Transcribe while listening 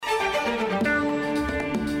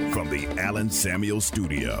Allen Samuels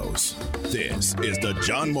Studios. This is the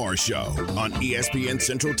John Morris Show on ESPN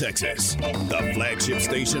Central Texas, the flagship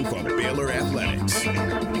station for Baylor Athletics.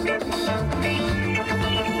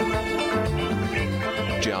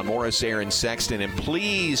 John Morris, Aaron Sexton, and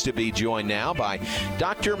pleased to be joined now by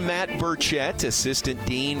Dr. Matt Burchett, Assistant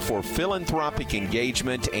Dean for Philanthropic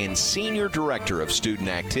Engagement and Senior Director of Student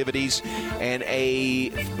Activities, and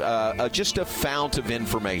just a fount of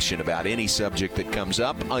information about any subject that comes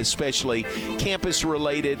up, especially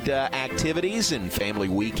campus-related activities, and Family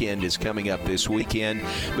Weekend is coming up this weekend.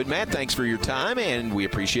 But Matt, thanks for your time, and we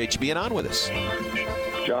appreciate you being on with us.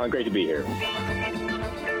 John, great to be here.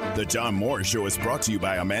 The John Morris Show is brought to you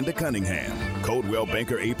by Amanda Cunningham, Coldwell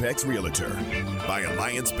Banker Apex Realtor, by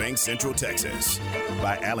Alliance Bank Central Texas,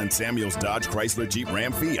 by Allen Samuels Dodge Chrysler Jeep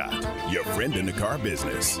Ram Fiat, your friend in the car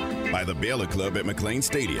business, by the Baylor Club at McLean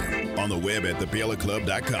Stadium, on the web at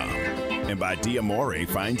thebaylorclub.com, and by Diamore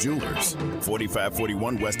Fine Jewelers,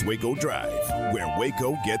 4541 West Waco Drive, where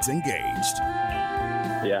Waco gets engaged.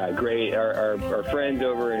 Yeah, great. Our friends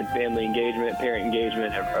over in Family Engagement, Parent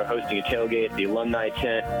Engagement, are hosting a tailgate at the Alumni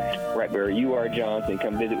Tent right where you are, Johnson.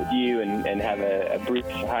 Come visit with you and have a brief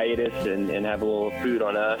hiatus and have a little food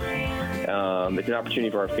on us. It's an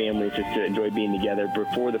opportunity for our families just to enjoy being together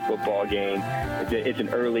before the football game. It's an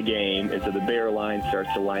early game, and so the Bear line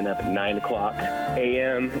starts to line up at 9 o'clock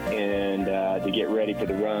a.m. and to get ready for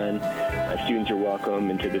the run. Students are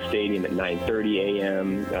welcome into the stadium at 9:30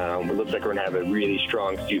 a.m. It looks like we're going to have a really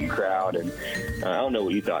strong student crowd, and I don't know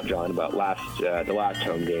what you thought, John, about the last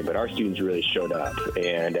home game, but our students really showed up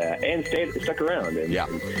and stuck around and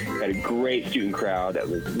had a great student crowd that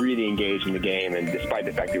was really engaged in the game. And despite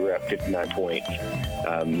the fact that we were up 59 points,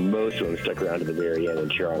 most of them stuck around to the very end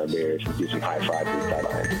and cheer on our Bears and do some high fives and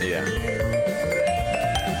sideline.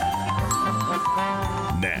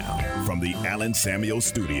 Now, from the Allen Samuels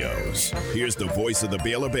Studios, here's the voice of the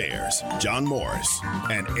Baylor Bears, John Morris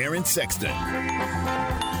and Aaron Sexton.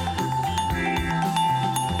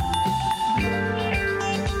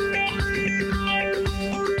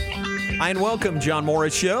 And welcome, John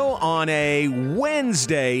Morris Show on a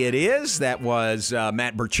Wednesday it is. That was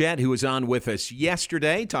Matt Burchett, who was on with us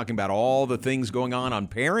yesterday, talking about all the things going on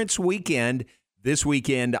Parents Weekend this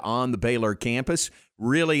weekend on the Baylor campus.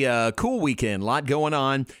 Really a cool weekend, a lot going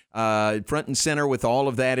on. Front and center with all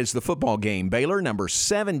of that is the football game. Baylor, number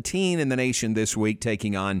 17 in the nation this week,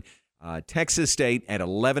 taking on Texas State at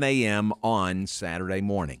 11 a.m. on Saturday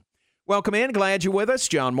morning. Welcome in. Glad you're with us.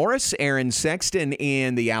 John Morris, Aaron Sexton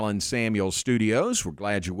in the Allen Samuels Studios. We're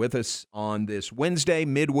glad you're with us on this Wednesday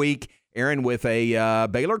midweek. Aaron with a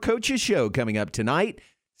Baylor Coaches Show coming up tonight.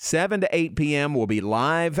 7 to 8 p.m. We'll be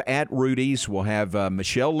live at Rudy's. We'll have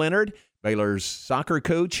Michelle Leonard, Baylor's soccer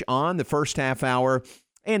coach, on the first half hour,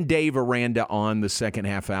 and Dave Aranda on the second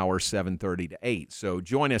half hour, 7:30 to 8. So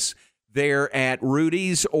join us there at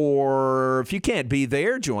Rudy's, or if you can't be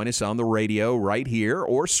there, join us on the radio right here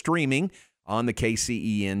or streaming on the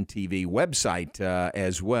KCEN TV website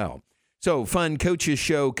as well. So, fun Coaches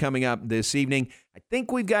Show coming up this evening. I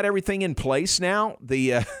think we've got everything in place now.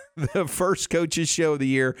 The first Coaches Show of the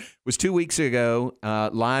year was 2 weeks ago,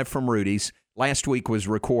 live from Rudy's. Last week was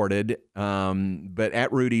recorded, but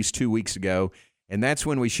at Rudy's 2 weeks ago. And that's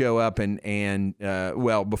when we show up and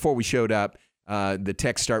before we showed up, the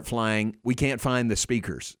texts start flying. We can't find the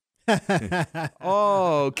speakers.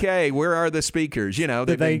 Oh, okay. Where are the speakers? You know,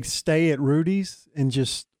 did they stay at Rudy's and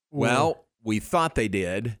just? Well, we thought they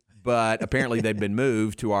did. But apparently they've been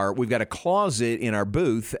moved to we've got a closet in our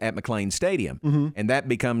booth at McLean Stadium, and that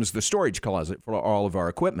becomes the storage closet for all of our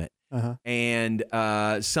equipment. And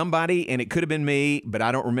somebody, and it could have been me, but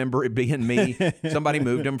I don't remember it being me, somebody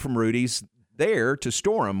moved them from Rudy's there to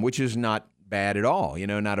store them, which is not bad at all,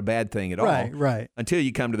 not a bad thing at all. Right. Until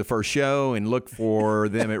you come to the first show and look for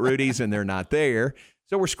them at Rudy's and they're not there.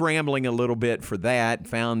 So we're scrambling a little bit for that,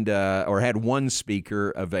 found or had one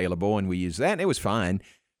speaker available, and we used that, and it was fine.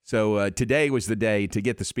 So today was the day to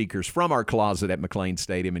get the speakers from our closet at McLean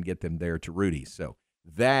Stadium and get them there to Rudy's. So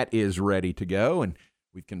that is ready to go, and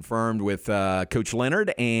we've confirmed with Coach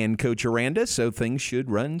Leonard and Coach Aranda, so things should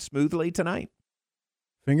run smoothly tonight.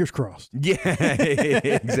 Fingers crossed. Yeah,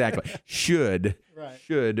 exactly. Should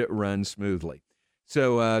run smoothly.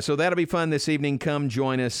 So that'll be fun this evening. Come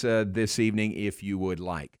join us this evening if you would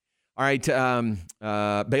like. All right,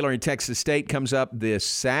 Baylor and Texas State comes up this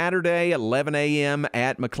Saturday, 11 a.m.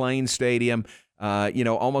 at McLean Stadium.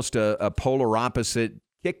 Almost a polar opposite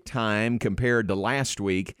kick time compared to last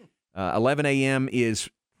week. 11 a.m. is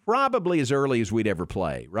probably as early as we'd ever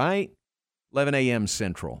play, right? 11 a.m.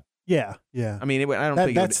 Central. Yeah. I mean, I don't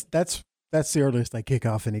think that's the earliest they kick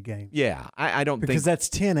off any game. Yeah, I don't think because that's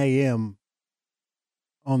 10 a.m.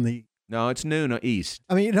 on the. No, it's noon east.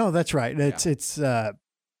 I mean, no, that's right. It's 10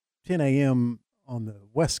 a.m. on the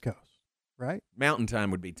West Coast, right? Mountain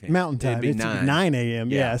time would be 10. Mountain time. It'd be It's 9.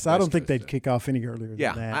 a.m. Yeah, Yes, I don't West think Coast, they'd so. kick off any earlier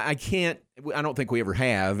Yeah, than that. I can't. I don't think we ever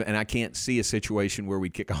have, and I can't see a situation where we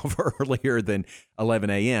kick off earlier than 11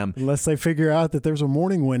 a.m. Unless they figure out that there's a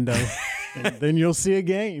morning window, and then you'll see a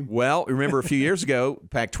game. Well, remember a few years ago,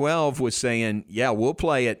 Pac-12 was saying, yeah, we'll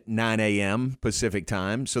play at 9 a.m. Pacific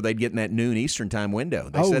time, so they'd get in that noon Eastern time window.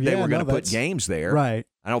 They said they were going to put games there. Right.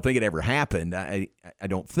 I don't think it ever happened. I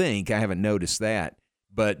don't think. I haven't noticed that.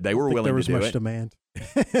 But they were willing there was to do much it. demand.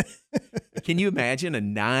 Can you imagine a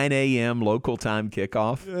 9 a.m. local time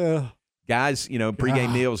kickoff? Guys,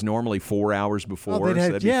 pregame meals normally 4 hours before. They'd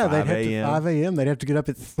have, so that'd be 5 they'd have to 5 a.m. They'd have to get up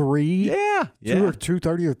at 3. Yeah. 2 or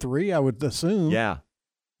 2:30 or 3, I would assume. Yeah.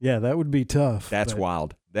 Yeah, that would be tough. That's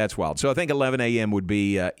wild. That's wild. So I think 11 a.m. would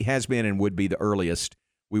be, has been and would be the earliest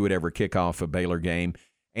we would ever kick off a Baylor game.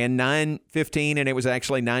 And 9:15, and it was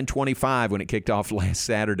actually 9:25 when it kicked off last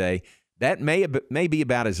Saturday. That may be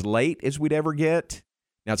about as late as we'd ever get.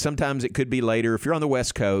 Now, sometimes it could be later. If you're on the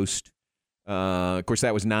West Coast, of course,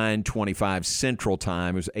 that was 9:25 Central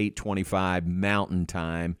Time. It was 8:25 Mountain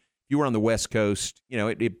Time. If you were on the West Coast,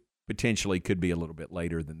 it potentially could be a little bit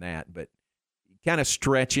later than that. But kind of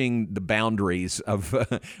stretching the boundaries of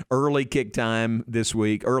early kick time this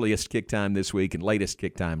week, earliest kick time this week, and latest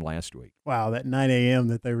kick time last week. Wow, that 9 a.m.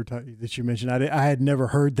 that you mentioned, I had never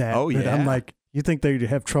heard that. Oh, yeah. But I'm like, you think they'd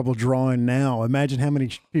have trouble drawing now? Imagine how many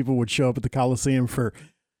people would show up at the Coliseum for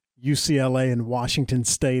UCLA and Washington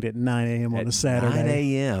State at 9 a.m. on a Saturday. 9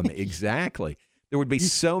 a.m., exactly. There would be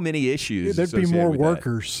so many issues. There'd be more associated with that.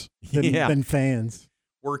 workers than fans.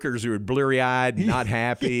 Workers who were blurry-eyed, not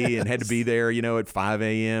happy, and had to be there, at 5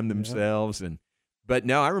 a.m. themselves. But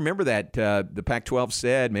no, I remember that the Pac-12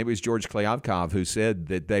 said, maybe it was George Klyavkov who said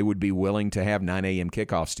that they would be willing to have 9 a.m.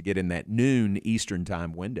 kickoffs to get in that noon Eastern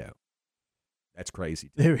time window. That's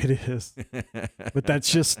crazy. It is. But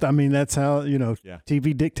that's just, that's how,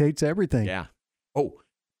 TV dictates everything. Yeah. Oh,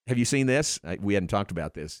 have you seen this? We hadn't talked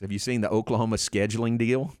about this. Have you seen the Oklahoma scheduling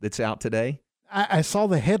deal that's out today? I saw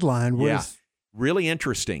the headline. Really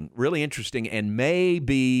interesting, and may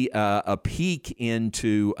be a peek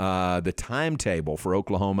into the timetable for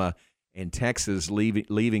Oklahoma and Texas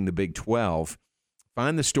leaving the Big 12.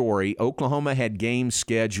 Find the story. Oklahoma had games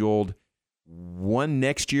scheduled, one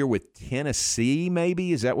next year with Tennessee,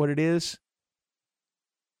 maybe? Is that what it is?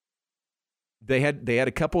 They had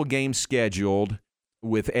a couple of games scheduled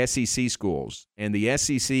with SEC schools, and the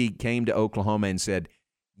SEC came to Oklahoma and said,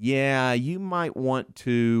 yeah, you might want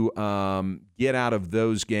to get out of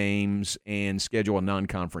those games and schedule a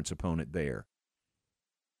non-conference opponent there.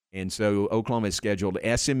 And so Oklahoma has scheduled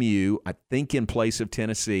SMU, I think in place of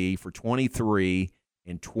Tennessee, for 23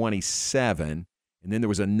 and 27. And then there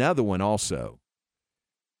was another one also.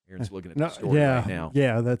 Aaron's looking at the story right now.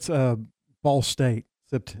 Yeah, that's Ball State.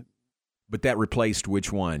 But that replaced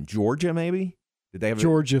which one? Georgia, maybe? Did they have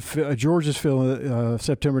Georgia's filling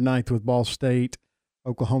September 9th with Ball State.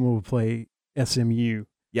 Oklahoma will play SMU.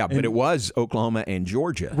 Yeah, but it was Oklahoma and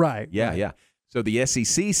Georgia. Right. Yeah, right. yeah. So the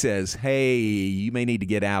SEC says, hey, you may need to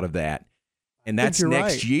get out of that. And that's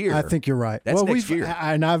next year. I think you're right. That's next year.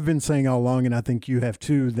 And I've been saying all along, and I think you have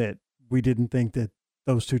too, that we didn't think that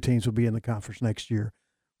those two teams would be in the conference next year.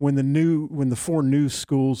 When the 4 new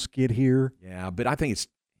schools get here. Yeah, but I think it's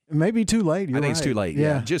maybe too late. I think it's too late.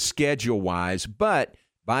 Yeah. Just schedule-wise. But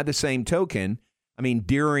by the same token,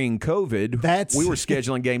 during COVID, we were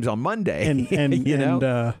scheduling games on Monday. And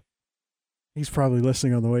he's probably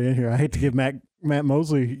listening on the way in here. I hate to give Matt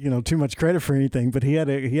Mosley, too much credit for anything, but he had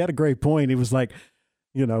a great point. He was like,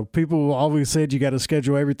 people always said you got to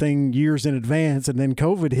schedule everything years in advance, and then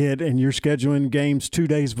COVID hit, and you're scheduling games 2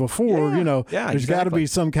 days before. There's got to be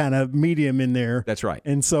some kind of medium in there. That's right.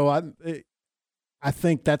 And so I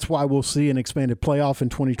think that's why we'll see an expanded playoff in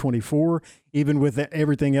 2024, even with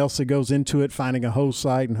everything else that goes into it, finding a host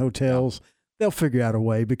site and hotels. They'll figure out a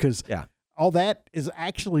way because all that is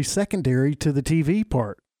actually secondary to the TV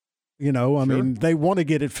part. They want to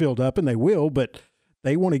get it filled up, and they will, but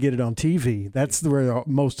they want to get it on TV. That's where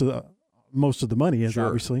most of the money is,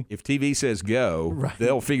 obviously. If TV says go,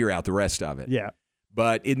 they'll figure out the rest of it. Yeah.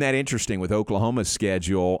 But isn't that interesting with Oklahoma's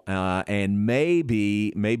schedule and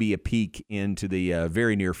maybe a peek into the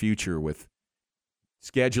very near future with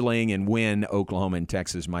scheduling and when Oklahoma and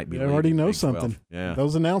Texas might be leaving. I already know something. Yeah.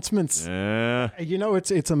 Those announcements. Yeah.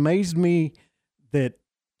 It's amazed me that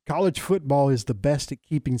college football is the best at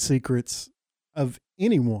keeping secrets of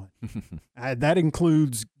anyone. That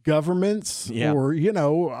includes governments or,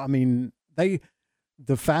 the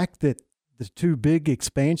fact that the 2 big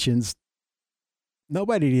expansions,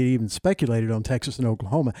 nobody had even speculated on Texas and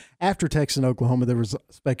Oklahoma. After Texas and Oklahoma, there was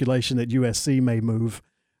speculation that USC may move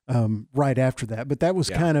right after that. But that was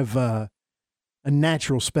kind of a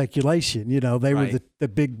natural speculation. You know, they were the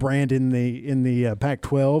big brand in the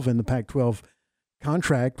Pac-12, and the Pac-12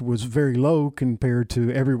 contract was very low compared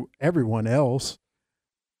to everyone else.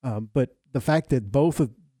 But the fact that both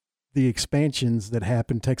of the expansions that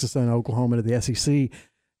happened, Texas and Oklahoma to the SEC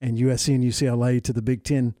and USC and UCLA to the Big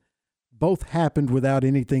Ten, both happened without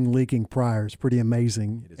anything leaking prior. It's pretty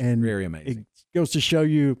amazing. It is very amazing. It goes to show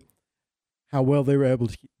you how well they're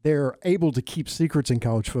able to keep secrets in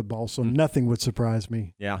college football. So nothing would surprise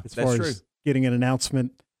me. Yeah, as far as getting an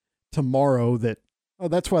announcement tomorrow that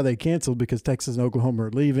that's why they canceled, because Texas and Oklahoma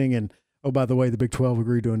are leaving, and by the way, the Big 12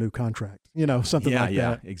 agreed to a new contract. You know, something like that.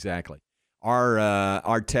 Yeah, exactly.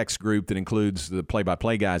 Our text group that includes the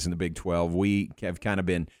play-by-play guys in the Big 12, we have kind of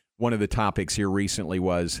been, one of the topics here recently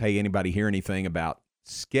was, hey, anybody hear anything about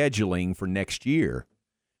scheduling for next year?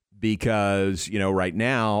 Because, you know, right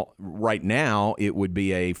now it would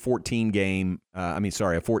be a 14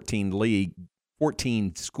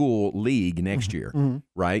 school league next year,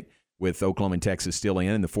 right? With Oklahoma and Texas still in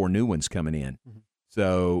and the 4 new ones coming in.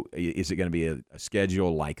 So is it going to be a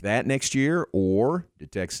schedule like that next year, or do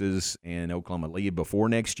Texas and Oklahoma leave before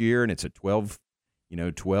next year and it's a 12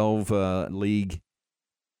 league?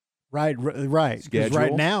 Right. Because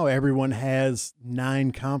right now everyone has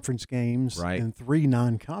 9 conference games and 3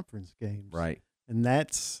 non-conference games. Right. And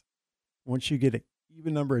that's, once you get an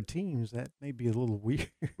even number of teams, that may be a little weird.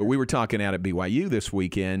 But we were talking out at BYU this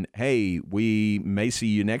weekend. Hey, we may see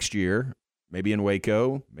you next year, maybe in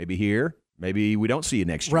Waco, maybe here. Maybe we don't see you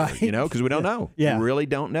next year, right? You know, because we don't know. Yeah. We really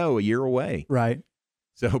don't know, a year away. Right.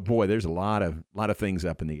 So, boy, there's a lot of things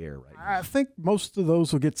up in the air right now. I think most of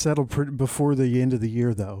those will get settled before the end of the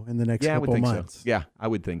year, though, in the next couple of months. So. Yeah, I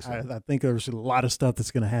would think so. I think there's a lot of stuff that's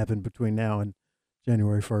going to happen between now and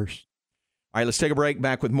January 1st. All right, let's take a break.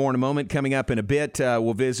 Back with more in a moment. Coming up in a bit,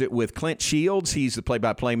 we'll visit with Clint Shields. He's the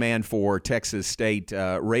play-by-play man for Texas State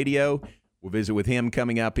Radio. We'll visit with him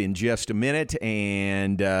coming up in just a minute,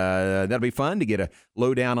 and that'll be fun to get a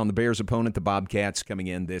lowdown on the Bears' opponent, the Bobcats, coming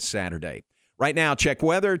in this Saturday. Right now, check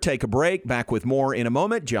weather, take a break. Back with more in a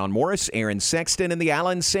moment. John Morris, Aaron Sexton in the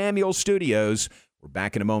Allen Samuel Studios. We're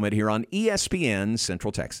back in a moment here on ESPN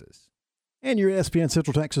Central Texas. And your ESPN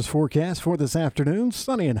Central Texas forecast for this afternoon,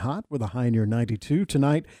 sunny and hot with a high near 92.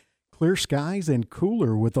 Tonight, clear skies and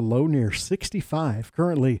cooler with a low near 65.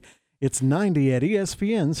 Currently, it's 90 at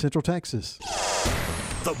ESPN Central Texas.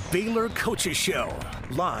 The Baylor Coaches Show,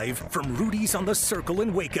 live from Rudy's on the Circle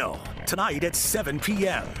in Waco, tonight at 7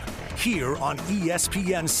 p.m. here on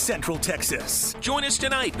ESPN Central Texas. Join us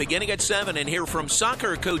tonight beginning at 7 and hear from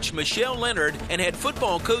soccer coach Michelle Leonard and head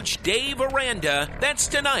football coach Dave Aranda. That's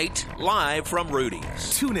tonight, live from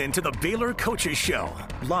Rudy's. Tune in to the Baylor Coaches Show,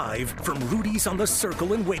 live from Rudy's on the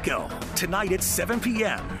Circle in Waco, tonight at 7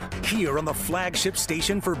 p.m. here on the flagship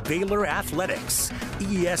station for Baylor Athletics,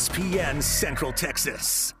 ESPN Central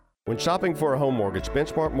Texas. When shopping for a home mortgage,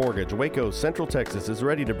 Benchmark Mortgage, Waco, Central Texas is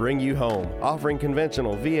ready to bring you home, offering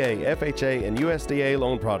conventional VA, FHA, and USDA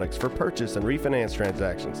loan products for purchase and refinance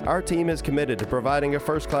transactions. Our team is committed to providing a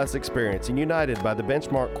first-class experience and united by the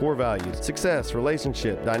Benchmark core values: success,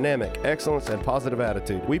 relationship, dynamic, excellence, and positive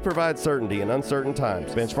attitude. We provide certainty in uncertain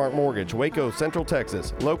times. Benchmark Mortgage, Waco, Central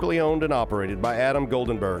Texas, locally owned and operated by Adam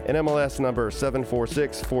Goldenberg, NMLS number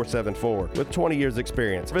 746474, with 20 years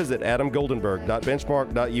experience. Visit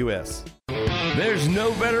adamgoldenberg.benchmark.us. There's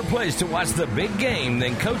no better place to watch the big game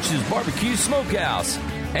than Coach's Barbecue Smokehouse.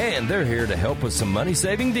 And they're here to help with some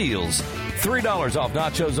money-saving deals. $3 off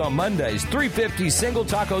nachos on Mondays, $3.50 single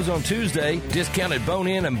tacos on Tuesday, discounted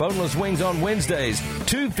bone-in and boneless wings on Wednesdays,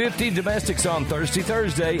 $2.50 domestics on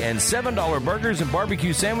Thursday, and $7 burgers and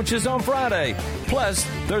barbecue sandwiches on Friday. Plus,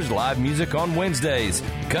 there's live music on Wednesdays.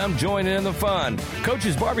 Come join in the fun.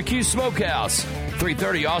 Coach's Barbecue Smokehouse,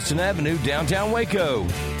 330 Austin Avenue, downtown Waco.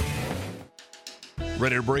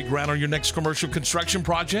 Ready to break ground on your next commercial construction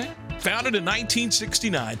project? Founded in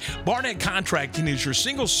 1969, Barnett Contracting is your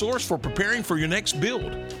single source for preparing for your next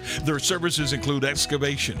build. Their services include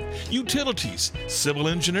excavation, utilities, civil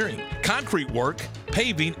engineering, concrete work,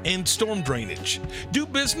 paving, and storm drainage. Do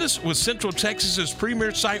business with Central Texas's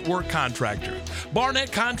premier site work contractor,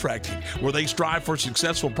 Barnett Contracting, where they strive for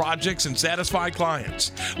successful projects and satisfied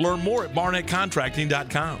clients. Learn more at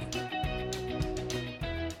barnettcontracting.com.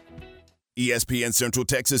 ESPN Central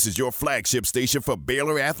Texas is your flagship station for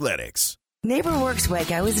Baylor Athletics. NeighborWorks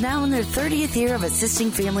Waco is now in their 30th year of assisting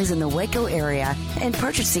families in the Waco area and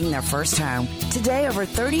purchasing their first home. Today, over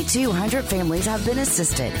 3,200 families have been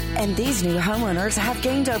assisted, and these new homeowners have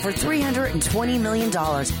gained over $320 million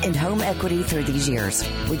in home equity through these years.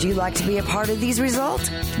 Would you like to be a part of these results?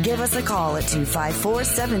 Give us a call at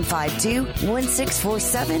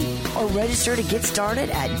 254-752-1647 or register to get started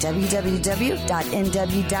at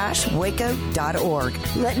www.nw-waco.org.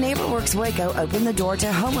 Let NeighborWorks Waco open the door to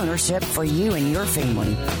homeownership for you and your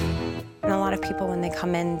family. And a lot of people, when they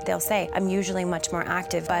come in, they'll say, I'm usually much more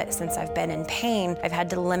active, but since I've been in pain, I've had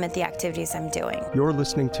to limit the activities I'm doing. You're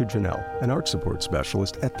listening to Janelle, an arch support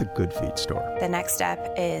specialist at the Good Feet store. The next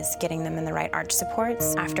step is getting them in the right arch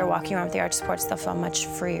supports. After walking around with the arch supports, they'll feel much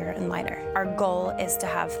freer and lighter. Our goal is to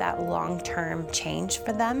have that long-term change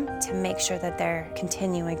for them to make sure that they're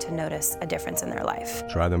continuing to notice a difference in their life.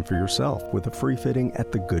 Try them for yourself with a free fitting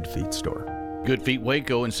at the Good Feet store. Good Feet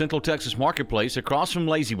Waco in Central Texas Marketplace across from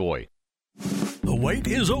Lazy Boy. The wait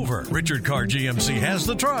is over. Richard Carr GMC has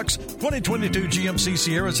the trucks. 2022 GMC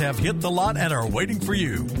Sierras have hit the lot and are waiting for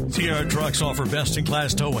you. Sierra trucks offer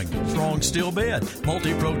best-in-class towing, strong steel bed,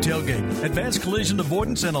 multi-pro tailgate, advanced collision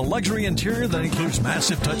avoidance, and a luxury interior that includes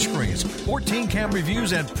massive touchscreens, 14-camera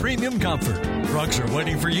views, and premium comfort. Trucks are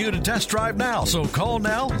waiting for you to test drive now, so call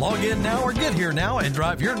now, log in now, or get here now and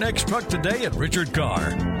drive your next truck today at Richard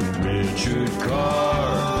Carr. Richard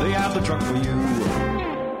Carr, they have the truck for you.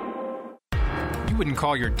 You wouldn't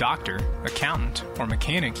call your doctor, accountant, or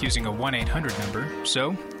mechanic using a 1-800 number,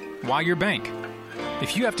 so why your bank?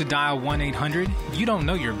 If you have to dial 1-800, you don't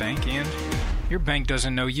know your bank, and your bank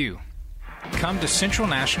doesn't know you. Come to Central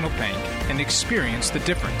National Bank and experience the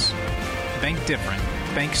difference. Bank different.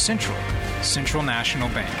 Bank Central. Central National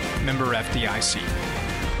Bank. Member FDIC.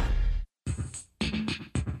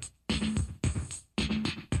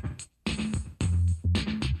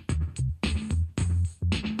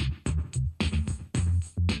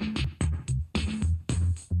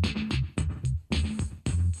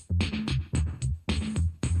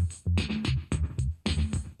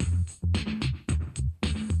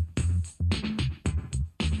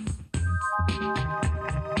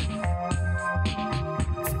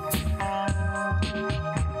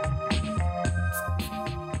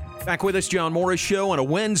 Back with us, John Morris Show on a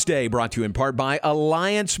Wednesday, brought to you in part by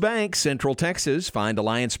Alliance Bank, Central Texas. Find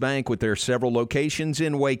Alliance Bank with their several locations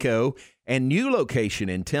in Waco and new location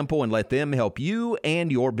in Temple, and let them help you and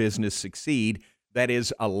your business succeed. That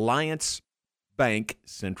is Alliance Bank,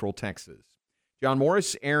 Central Texas. John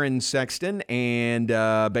Morris, Aaron Sexton, and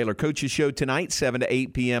Baylor Coaches Show tonight, 7 to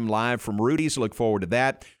 8 p.m. live from Rudy's. Look forward to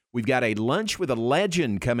that. We've got a Lunch with a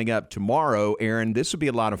Legend coming up tomorrow, Aaron. This will be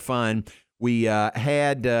a lot of fun. We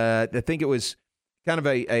had, I think it was kind of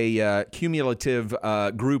a cumulative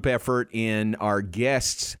group effort in our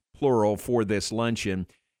guests, plural, for this luncheon.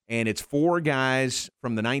 And it's 4 guys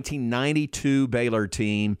from the 1992 Baylor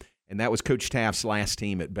team, and that was Coach Taft's last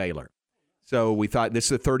team at Baylor. So we thought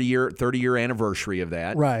this is the 30-year anniversary of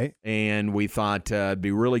that. Right. And we thought it'd be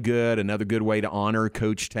really good, another good way to honor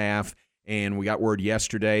Coach Taft. And we got word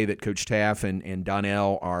yesterday that Coach Taft and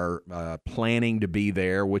Donnell are planning to be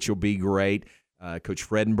there, which will be great. Coach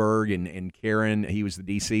Fredenberg and Karen, he was the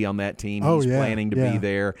DC on that team. He's planning to be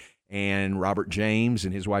there. And Robert James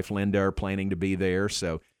and his wife Linda are planning to be there.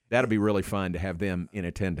 So that'll be really fun to have them in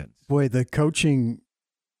attendance. Boy, the coaching,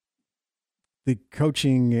 it's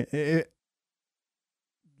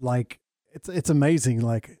amazing.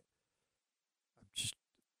 Like, just,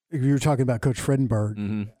 if you were talking about Coach Fredenberg,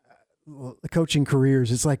 mm-hmm. The coaching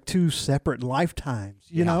careers, it's like 2 separate lifetimes.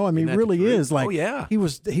 You know, I mean, it really is. Like, he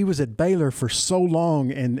was at Baylor for so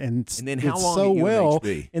long and then how long so at well,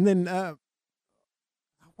 UNHB? and then I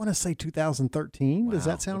want to say 2013. Wow. Does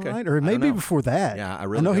that sound Okay. right? Or maybe before that. Yeah, I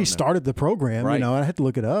know he don't started the program. Right. You know, I had to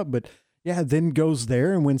look it up, but then goes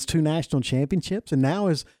there and wins 2 national championships, and now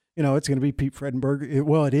is. You know, it's going to be Pete Fredenberg.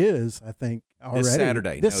 It is, I think, already. This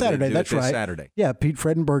Saturday. This Saturday, that's right. Saturday. Yeah, Pete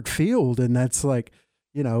Fredenberg Field, and that's like,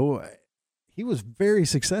 you know, he was very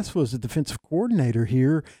successful as a defensive coordinator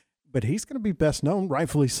here, but he's going to be best known,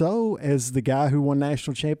 rightfully so, as the guy who won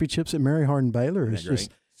national championships at Mary Hardin Baylor. It's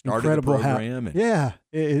just incredible how.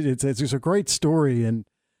 It's a great story, and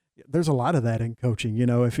there's a lot of that in coaching. You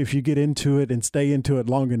know, if you get into it and stay into it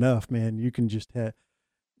long enough, man, you can just have.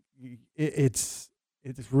 It's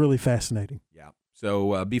really fascinating. Yeah.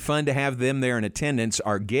 So be fun to have them there in attendance.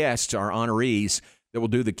 Our guests, our honorees that we'll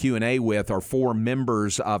do the Q&A with are 4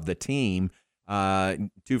 members of the team.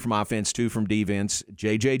 2 from offense, 2 from defense.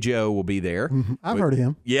 J.J. Joe will be there. Mm-hmm. I've heard of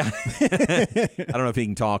him. Yeah. I don't know if he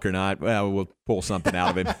can talk or not. Well, we'll pull something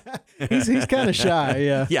out of him. He's kind of shy,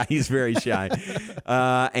 yeah. Yeah, he's very shy.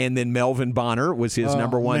 And then Melvin Bonner was his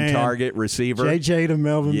number one target receiver. J.J. to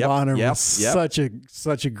Melvin Bonner was such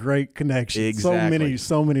a great connection. Exactly.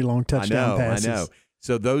 So many long touchdown passes. I know.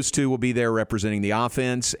 So those 2 will be there representing the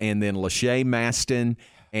offense, and then Lachey Maston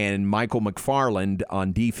and Michael McFarland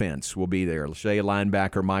on defense will be there. Lachey, a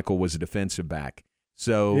linebacker. Michael was a defensive back.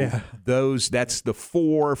 So that's the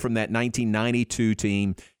 4 from that 1992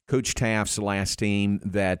 team, Coach Taft's last team,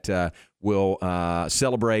 that will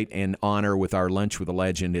celebrate and honor with our Lunch with a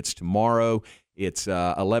Legend. It's tomorrow. It's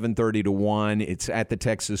 11:30 to 1. It's at the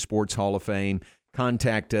Texas Sports Hall of Fame.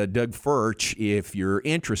 Contact Doug Furch if you're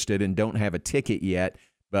interested and don't have a ticket yet.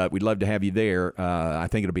 But we'd love to have you there. I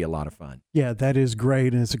think it'll be a lot of fun. Yeah, that is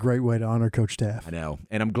great, and it's a great way to honor Coach Taft. I know,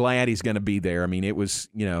 and I'm glad he's going to be there. I mean, it was,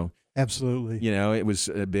 absolutely. It was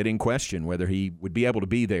a bit in question whether he would be able to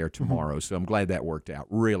be there tomorrow. So I'm glad that worked out.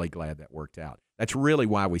 Really glad that worked out. That's really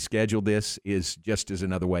why we scheduled this, is just as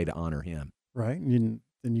another way to honor him. Right, and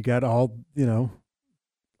you got all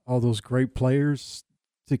those great players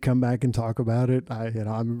to come back and talk about it. I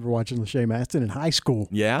remember watching Lachey Maston in high school.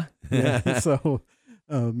 Yeah. So.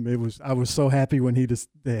 I was so happy when he just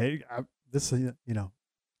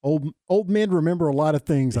old men remember a lot of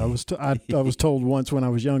things. I was told once when I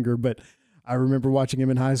was younger, but I remember watching him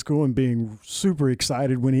in high school and being super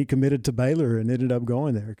excited when he committed to Baylor and ended up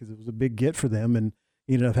going there because it was a big get for them, and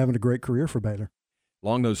he ended up having a great career for Baylor.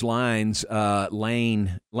 Along those lines,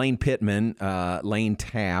 Lane Pittman, Lane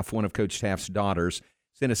Taft, one of Coach Taft's daughters,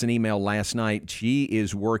 sent us an email last night. She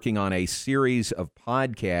is working on a series of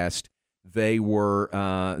podcasts.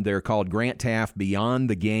 They're called Grant Taft Beyond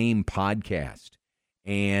the Game podcast,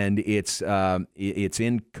 and it's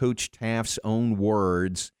in Coach Taft's own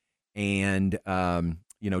words, and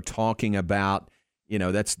talking about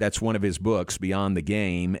that's one of his books, Beyond the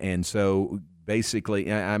Game, and so basically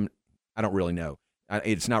I don't really know.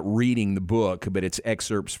 It's not reading the book, but it's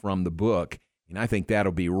excerpts from the book, and I think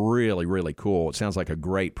that'll be really, really cool. It sounds like a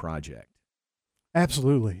great project.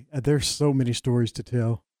 Absolutely, there's so many stories to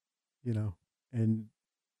tell. And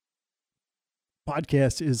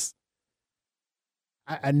podcast is,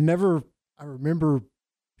 I remember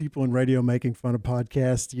people in radio making fun of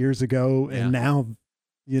podcasts years ago. And now,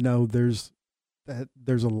 there's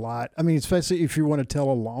a lot. I mean, especially if you want to tell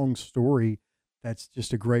a long story, that's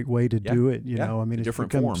just a great way to do it. I mean, it's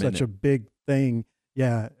become such a big thing.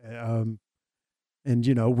 Yeah. And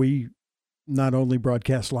we not only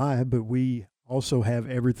broadcast live, but we also have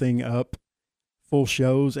everything up. Full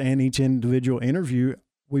shows and each individual interview,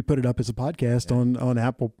 we put it up as a podcast on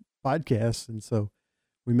Apple Podcasts, and so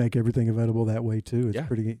we make everything available that way too. It's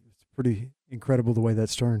pretty incredible the way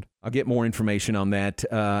that's turned. I'll get more information on that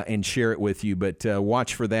and share it with you, but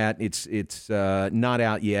watch for that. It's not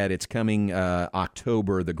out yet. It's coming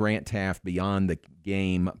October. The Grant Taft Beyond the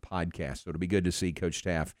Game podcast. So it'll be good to see Coach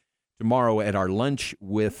Taft tomorrow at our Lunch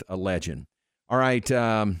with a Legend. All right,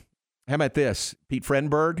 how about this, Pete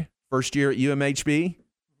Fredenberg? First year at UMHB,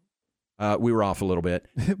 we were off a little bit.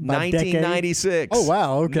 1996. Oh,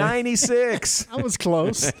 wow. Okay. 96. I was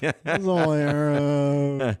close. I was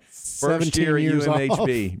only first year at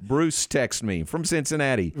UMHB. Off. Bruce texted me from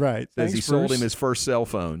Cincinnati. Right. Says Thanks, he sold Bruce. him his first cell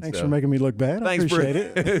phone. Thanks for making me look bad. Thanks, I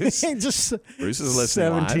appreciate Bruce. it. Just Bruce is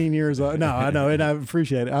listening 17 live. years old. No, I know, and I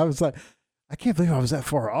appreciate it. I was like, I can't believe I was that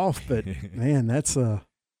far off, but man, that's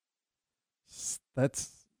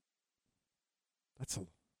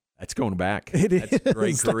going back. It That's a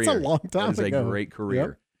great is. career. That's a long time That is ago. a great career.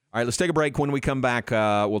 Yep. All right, let's take a break. When we come back,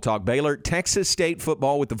 we'll talk Baylor, Texas State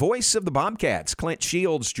football with the voice of the Bobcats. Clint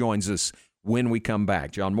Shields joins us when we come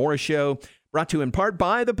back. John Morris Show, brought to you in part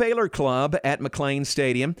by the Baylor Club at McLean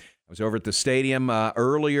Stadium. I was over at the stadium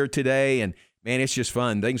earlier today, and man, it's just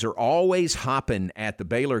fun. Things are always hopping at the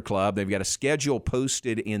Baylor Club. They've got a schedule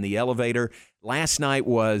posted in the elevator. Last night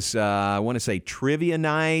was, I want to say, Trivia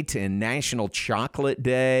Night and National Chocolate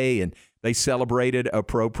Day, and they celebrated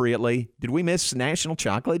appropriately. Did we miss National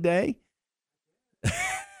Chocolate Day?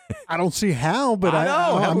 I don't see how, but I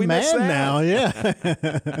know. How I'm we missed mad that? now.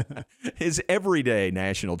 Yeah. It's every day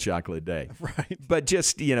National Chocolate Day. Right. But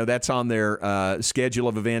just, that's on their schedule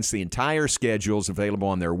of events. The entire schedule is available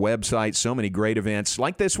on their website. So many great events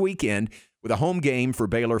like this weekend with a home game for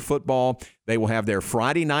Baylor football. They will have their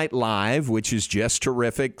Friday Night Live, which is just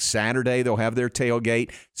terrific. Saturday, they'll have their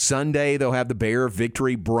tailgate. Sunday, they'll have the Bear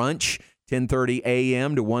Victory Brunch, 10:30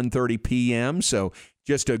 a.m. to 1:30 p.m. So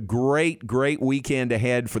just a great, great weekend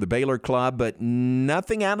ahead for the Baylor Club, but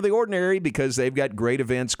nothing out of the ordinary because they've got great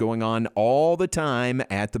events going on all the time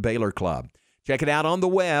at the Baylor Club. Check it out on the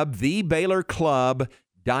web.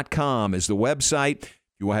 TheBaylorClub.com is the website.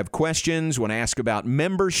 You will have questions, want to ask about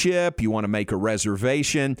membership, you want to make a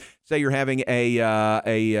reservation. Say you're having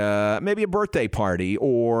a maybe a birthday party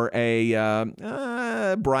or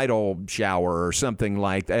a bridal shower or something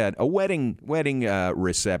like that, a wedding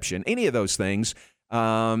reception, any of those things.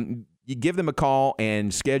 You give them a call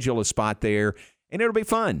and schedule a spot there, and it'll be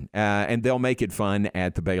fun, and they'll make it fun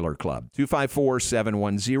at the Baylor Club.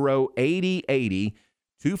 254-710-8080.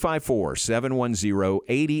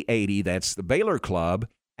 254-710-8080. That's the Baylor Club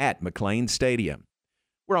at McLean Stadium.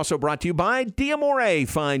 We're also brought to you by Diamore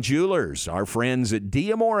Fine Jewelers. Our friends at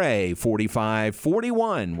Diamore,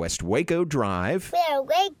 4541 West Waco Drive. Where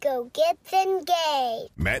Waco gets engaged.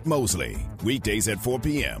 Matt Mosley, weekdays at 4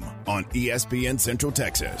 p.m. on ESPN Central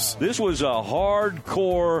Texas. This was a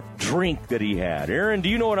hardcore drink that he had. Aaron, do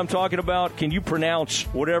you know what I'm talking about? Can you pronounce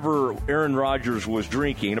whatever Aaron Rodgers was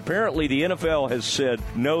drinking? And apparently the NFL has said,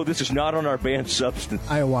 no, this is not on our banned substance.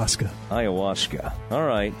 Ayahuasca. All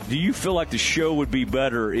right. Do you feel like the show would be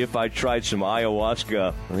better if I tried some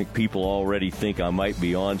ayahuasca? I think people already think I might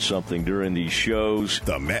be on something during these shows.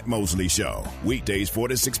 The Matt Mosley Show, weekdays 4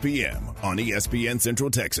 to 6 p.m. on ESPN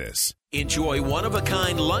Central Texas. Enjoy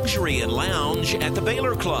one-of-a-kind luxury and lounge at the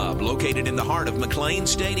Baylor Club, located in the heart of McLean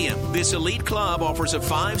Stadium. This elite club offers a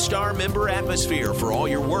 5-star member atmosphere for all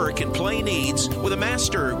your work and play needs with a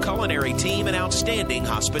master culinary team and outstanding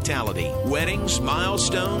hospitality. Weddings,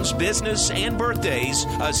 milestones, business, and birthdays.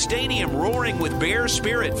 A stadium roaring with Bear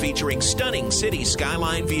Spirit featuring stunning city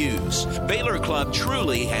skyline views. Baylor Club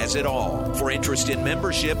truly has it all. For interest in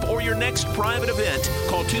membership or your next private event,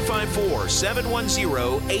 call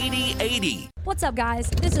 254-710-8080. What's up, guys?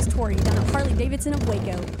 This is Tori down at Harley-Davidson of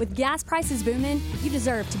Waco. With gas prices booming, you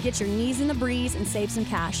deserve to get your knees in the breeze and save some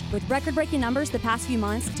cash. With record-breaking numbers the past few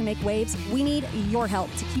months to make waves, we need your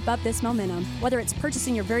help to keep up this momentum. Whether it's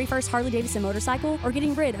purchasing your very first Harley-Davidson motorcycle or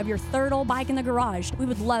getting rid of your third old bike in the garage, we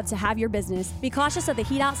would love to have your business. Be cautious of the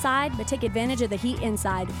heat outside, but take advantage of the heat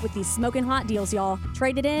inside with these smoking hot deals, y'all.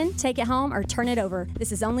 Trade it in, take it home, or turn it over.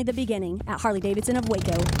 This is only the beginning at Harley-Davidson of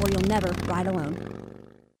Waco, where you'll never ride alone.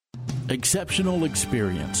 Exceptional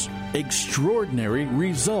experience, extraordinary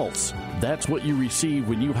results. That's what you receive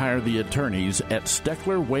when you hire the attorneys at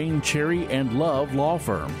Steckler, Wayne, Cherry, and Love Law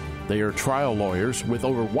Firm. They are trial lawyers with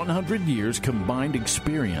over 100 years combined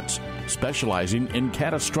experience, specializing in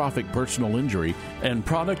catastrophic personal injury and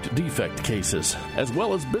product defect cases, as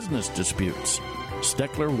well as business disputes.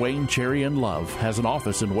 Steckler, Wayne, Cherry, and Love has an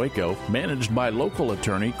office in Waco managed by local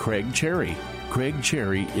attorney Craig Cherry. Craig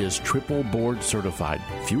Cherry is triple board certified.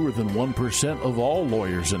 Fewer than 1% of all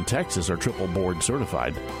lawyers in Texas are triple board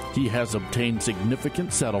certified. He has obtained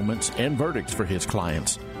significant settlements and verdicts for his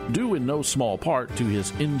clients, due in no small part to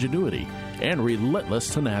his ingenuity and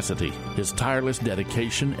relentless tenacity. His tireless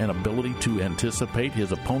dedication and ability to anticipate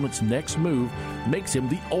his opponent's next move makes him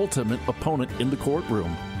the ultimate opponent in the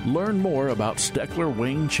courtroom. Learn more about Steckler,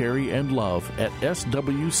 Wayne, Cherry, and Love at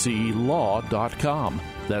swclaw.com.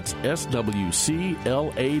 That's swclaw.com.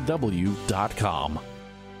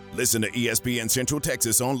 Listen to ESPN Central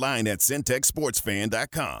Texas online at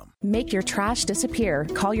centexsportsfan.com. Make your trash disappear.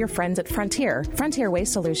 Call your friends at Frontier. Frontier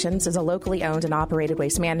Waste Solutions is a locally owned and operated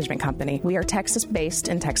waste management company. We are Texas-based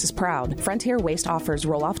and Texas-proud. Frontier Waste offers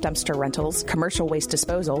roll-off dumpster rentals, commercial waste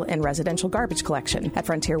disposal, and residential garbage collection. At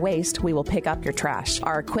Frontier Waste, we will pick up your trash.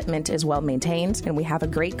 Our equipment is well-maintained, and we have a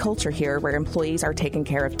great culture here where employees are taken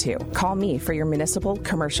care of, too. Call me for your municipal,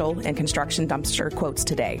 commercial, and construction dumpster quotes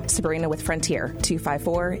today. Sabrina with Frontier,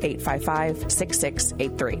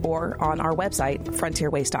 254-855-6683, or on our website,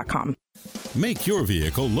 frontierwaste.com. Make your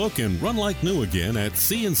vehicle look and run like new again at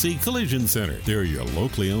CNC Collision Center. They're your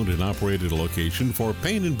locally owned and operated location for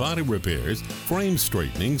paint and body repairs, frame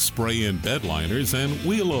straightening, spray and bed liners, and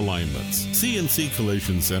wheel alignments. CNC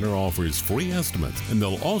Collision Center offers free estimates, and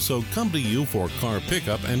they'll also come to you for car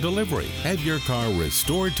pickup and delivery. Have your car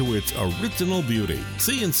restored to its original beauty.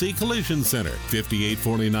 CNC Collision Center,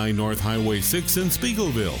 5849 North Highway 6 in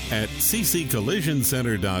Spiegelville, at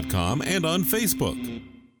cccollisioncenter.com and on Facebook.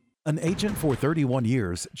 An agent for 31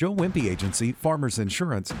 years, Joe Wimpy Agency Farmers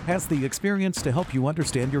Insurance has the experience to help you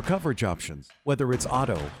understand your coverage options, whether it's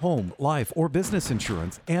auto, home, life, or business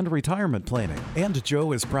insurance and retirement planning. And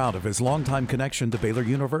Joe is proud of his longtime connection to Baylor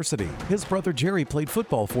University. His brother Jerry played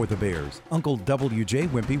football for the Bears. Uncle W.J.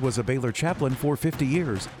 Wimpy was a Baylor chaplain for 50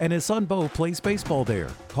 years, and his son Bo plays baseball there.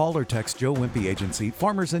 Call or text Joe Wimpy Agency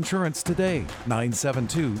Farmers Insurance today,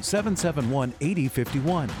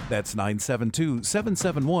 972-771-8051. That's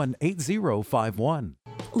 972-771-8051.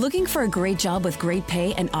 Looking for a great job with great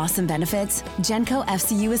pay and awesome benefits? Genco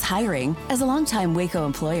FCU is hiring. As a longtime Waco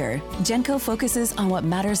employer, Genco focuses on what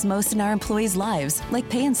matters most in our employees' lives, like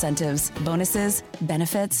pay incentives, bonuses,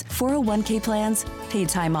 benefits, 401k plans, paid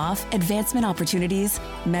time off, advancement opportunities,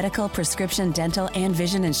 medical, prescription, dental, and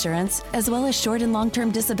vision insurance, as well as short and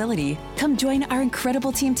long-term disability. Come join our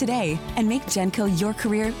incredible team today and make Genco your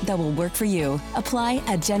career that will work for you. Apply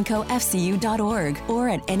at gencofcu.org or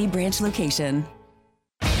at any branch location.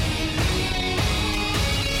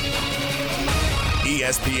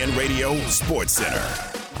 ESPN Radio Sports Center.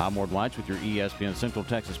 I'm Ward Weitz with your ESPN Central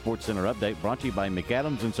Texas Sports Center update, brought to you by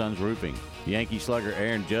McAdams & Sons Roofing. Yankee slugger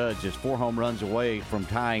Aaron Judge is 4 home runs away from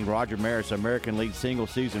tying Roger Maris' American League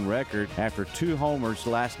single-season record after 2 homers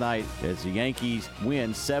last night as the Yankees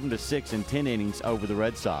win 7-6 in 10 innings over the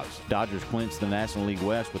Red Sox. Dodgers clinched the National League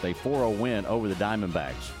West with a 4-0 win over the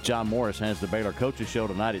Diamondbacks. John Morris has the Baylor Coaches Show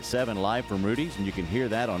tonight at 7 live from Rudy's, and you can hear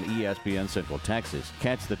that on ESPN Central Texas.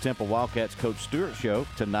 Catch the Temple Wildcats Coach Stewart Show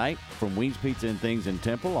tonight from Wings Pizza and Things in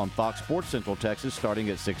Temple on Fox Sports Central Texas starting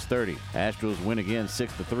at 6:30. Astros win again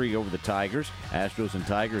 6-3 over the Tigers. Astros and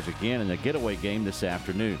Tigers again in a getaway game this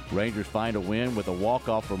afternoon. Rangers find a win with a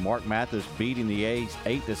walk-off from Mark Mathis beating the A's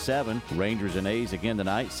 8-7. Rangers and A's again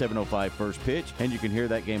tonight, 7:05 first pitch, and you can hear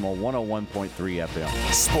that game on 101.3 FM.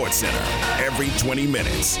 Sports Center, every 20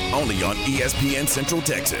 minutes, only on ESPN Central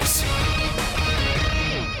Texas.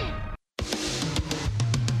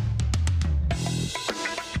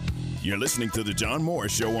 You're listening to The John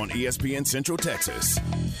Morris Show on ESPN Central Texas.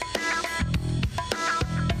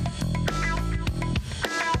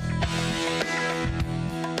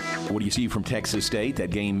 What do you see from Texas State? That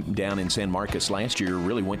game down in San Marcos last year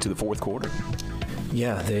really went to the fourth quarter.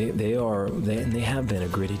 Yeah, they have been a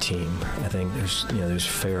gritty team. I think there's a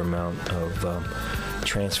fair amount of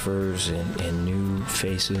transfers and new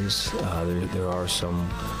faces. There are some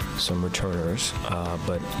returners,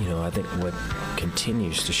 but I think what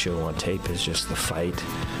continues to show on tape is just the fight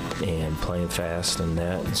and playing fast and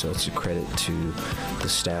that. And so it's a credit to the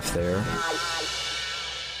staff there.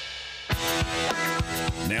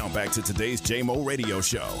 Now back to today's JMO Radio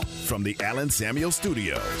Show from the Allen Samuel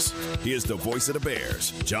Studios. Here's the voice of the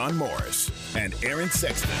Bears, John Morris and Aaron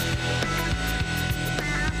Sexton.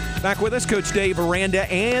 Back with us, Coach Dave Aranda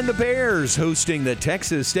and the Bears hosting the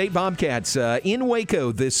Texas State Bobcats in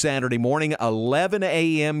Waco this Saturday morning, 11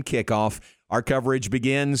 a.m. kickoff. Our coverage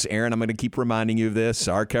begins, Aaron, I'm going to keep reminding you of this.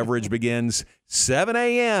 Our coverage begins 7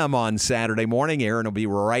 a.m. on Saturday morning. Aaron will be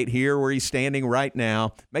right here where he's standing right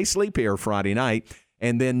now. May sleep here Friday night.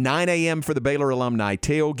 And then 9 a.m. for the Baylor Alumni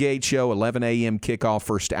Tailgate Show, 11 a.m. kickoff,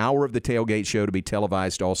 first hour of the Tailgate Show to be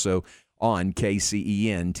televised also on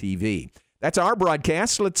KCEN TV. That's our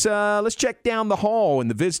broadcast. Let's check down the hall in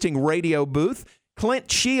the visiting radio booth.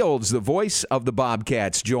 Clint Shields, the voice of the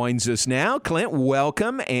Bobcats, joins us now. Clint,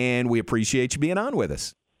 welcome, and we appreciate you being on with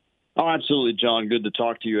us. Oh, absolutely, John. Good to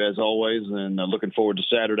talk to you as always, and looking forward to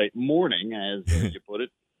Saturday morning, as you put it.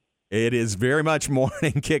 It is very much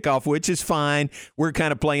morning kickoff, which is fine. We're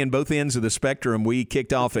kind of playing both ends of the spectrum. We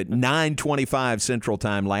kicked off at 9:25 Central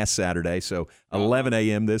Time last Saturday, so 11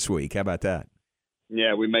 a.m. this week. How about that?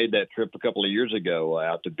 Yeah, we made that trip a couple of years ago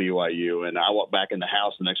out to BYU, and I walked back in the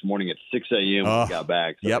house the next morning at 6 a.m. when we got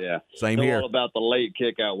back. So, yep, yeah, same here. All about the late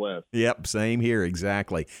kick out west. Yep, same here,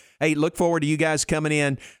 exactly. Hey, look forward to you guys coming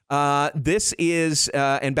in. This is,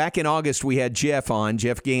 and back in August we had Jeff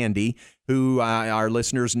Gandy, who our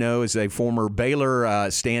listeners know is a former Baylor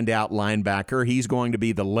standout linebacker. He's going to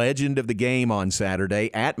be the legend of the game on Saturday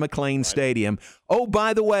at McLean Stadium. Oh,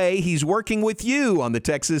 by the way, he's working with you on the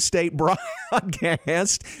Texas State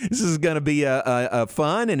broadcast. This is going to be a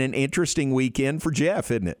fun and an interesting weekend for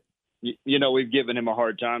Jeff, isn't it? We've given him a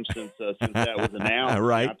hard time since that was announced.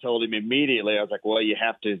 Right. I told him immediately, I was like, well, you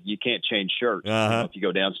can't change shirts if you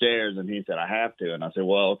go downstairs. And he said, I have to. And I said,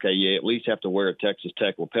 well, okay, you at least have to wear a Texas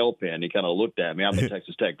Tech lapel pin. He kind of looked at me. I'm a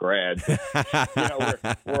Texas Tech grad.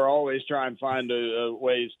 We're always trying to find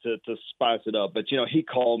ways to spice it up. But, he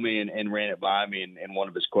called me and ran it by me. And one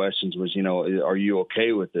of his questions was, are you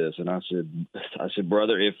okay with this? And I said,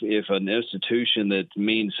 brother, if an institution that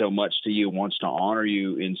means so much to you wants to honor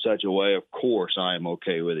you in such a away, of course I am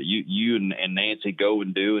okay with it. You and Nancy go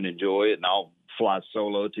and do and enjoy it, and I'll fly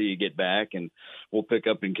solo till you get back, and we'll pick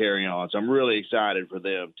up and carry on. So I'm really excited for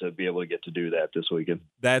them to be able to get to do that this weekend.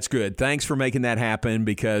 That's good. Thanks for making that happen,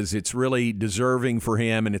 because it's really deserving for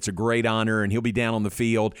him, and it's a great honor, and he'll be down on the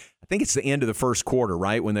field. I think it's the end of the first quarter,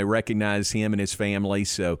 right, when they recognize him and his family.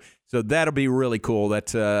 So that'll be really cool.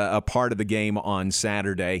 That's a part of the game on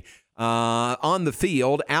Saturday. On the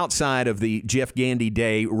field, outside of the Jeff Gandy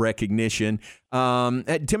Day recognition, tell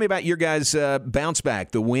me about your guys' bounce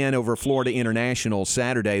back, the win over Florida International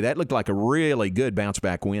Saturday. That looked like a really good bounce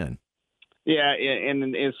back win. Yeah,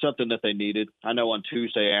 and it's something that they needed. I know on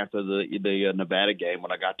Tuesday after the Nevada game,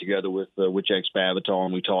 when I got together with Jake Spavital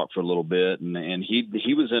and we talked for a little bit, and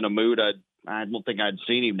he was in a mood I don't think I'd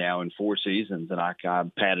seen him now in 4 seasons, and I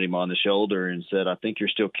patted him on the shoulder and said, I think you're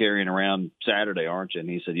still carrying around Saturday, aren't you? And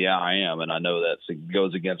he said, yeah, I am, and I know that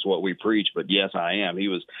goes against what we preach, but yes, I am. He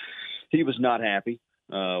was not happy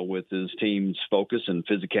with his team's focus and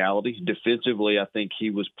physicality. Defensively, I think he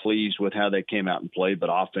was pleased with how they came out and played, but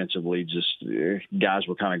offensively, just guys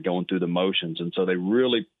were kind of going through the motions, and so they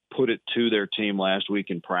really put it to their team last week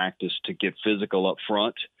in practice to get physical up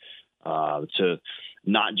front, to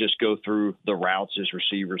not just go through the routes as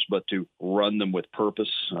receivers, but to run them with purpose,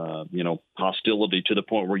 hostility to the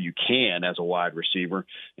point where you can as a wide receiver,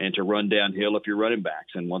 and to run downhill if you're running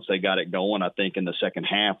backs. And once they got it going, I think in the second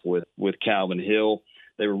half with Calvin Hill,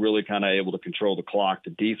 they were really kind of able to control the clock. The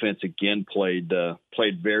defense, again, played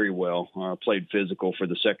very well, played physical for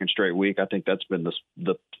the second straight week. I think that's been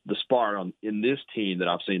the spot in this team that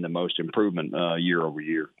I've seen the most improvement year over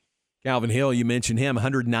year. Calvin Hill, you mentioned him,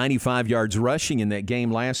 195 yards rushing in that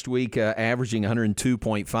game last week, averaging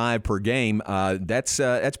 102.5 per game.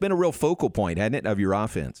 That's been a real focal point, hasn't it, of your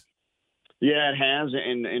offense? Yeah, it has.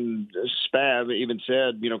 And Spav even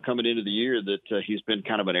said, coming into the year that he's been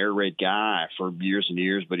kind of an air raid guy for years and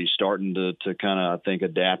years, but he's starting to kind of, I think,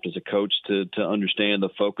 adapt as a coach to understand the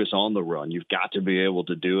focus on the run. You've got to be able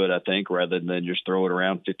to do it, I think, rather than just throw it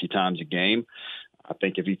around 50 times a game. I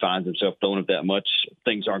think if he finds himself throwing it that much,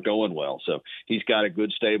 things aren't going well. So he's got a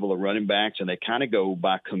good stable of running backs, and they kind of go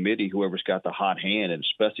by committee, whoever's got the hot hand, and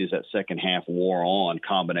especially as that second half wore on,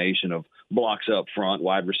 combination of blocks up front,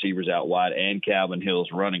 wide receivers out wide, and Calvin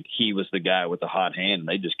Hill's running. He was the guy with the hot hand, and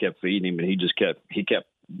they just kept feeding him, and he kept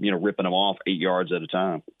ripping them off 8 yards at a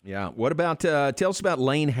time. Yeah. What about tell us about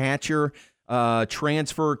Lane Hatcher,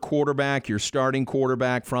 transfer quarterback, your starting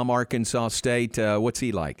quarterback from Arkansas State. What's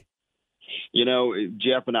he like?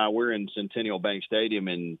 Jeff and I, we're in Centennial Bank Stadium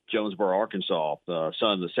in Jonesboro, Arkansas,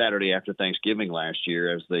 the Saturday after Thanksgiving last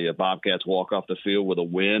year, as the Bobcats walk off the field with a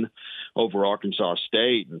win over Arkansas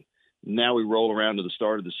State. And now we roll around to the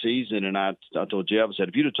start of the season, and I told Jeff, I said,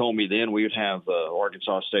 if you'd have told me then we would have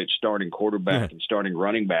Arkansas State starting quarterback and starting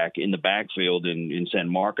running back in the backfield in San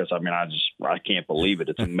Marcos, I can't believe it.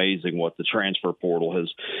 It's amazing what the transfer portal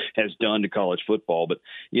has done to college football. But,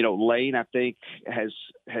 Lane, I think, has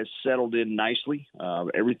settled in nicely.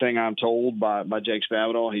 Everything I'm told by Jake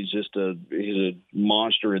Spavital, he's a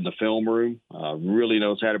monster in the film room, really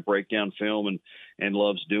knows how to break down film and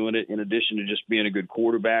loves doing it. In addition to just being a good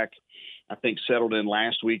quarterback, I think settled in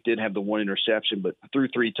last week, did have the one interception, but threw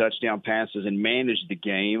 3 touchdown passes and managed the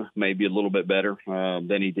game maybe a little bit better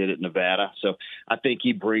than he did at Nevada. So I think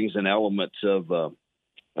he brings an element of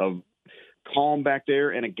calm back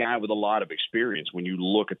there, and a guy with a lot of experience. When you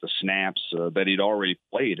look at the snaps that he'd already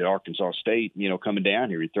played at Arkansas State, coming down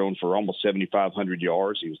here, he'd thrown for almost 7,500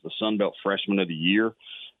 yards. He was the Sun Belt Freshman of the Year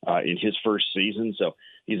in his first season. So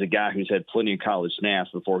he's a guy who's had plenty of college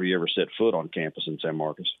snaps before he ever set foot on campus in San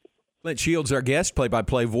Marcos. Clint Shields, our guest,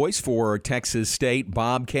 play-by-play voice for Texas State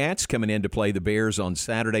Bobcats, coming in to play the Bears on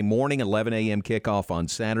Saturday morning, 11 a.m. kickoff on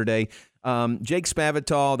Saturday. Jake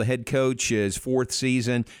Spavital, the head coach, his 4th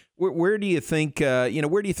season. Where do you think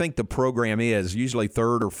the program is? Usually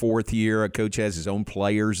 3rd or 4th year, a coach has his own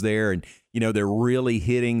players there, and they're really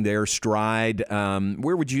hitting their stride.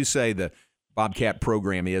 Where would you say the Bobcat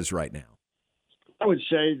program is right now? I would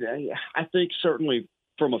say, I think certainly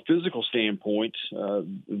from a physical standpoint,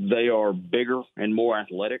 they are bigger and more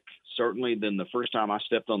athletic, certainly, than the first time I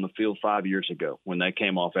stepped on the field 5 years ago when they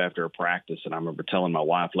came off after a practice. And I remember telling my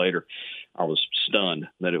wife later, I was stunned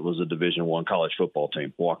that it was a Division I college football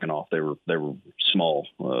team walking off. They were small,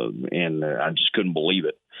 and I just couldn't believe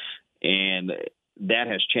it. And that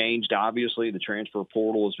has changed, obviously. The transfer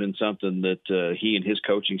portal has been something that he and his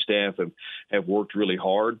coaching staff have worked really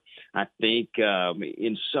hard. I think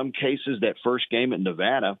in some cases that first game at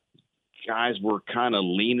Nevada, guys were kind of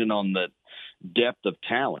leaning on depth of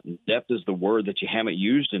talent. And depth is the word that you haven't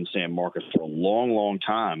used in San Marcos for a long, long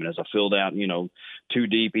time. And as I filled out, 2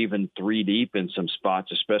 deep, even 3 deep in some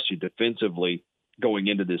spots, especially defensively going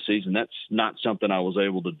into this season, that's not something I was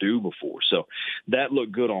able to do before. So that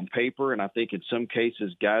looked good on paper. And I think in some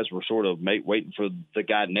cases, guys were sort of waiting for the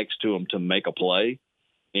guy next to him to make a play.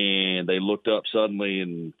 And they looked up suddenly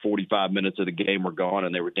and 45 minutes of the game were gone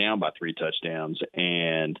and they were down by 3 touchdowns.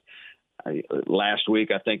 And last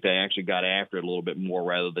week, I think they actually got after it a little bit more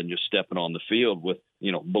rather than just stepping on the field with,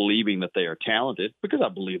 believing that they are talented, because I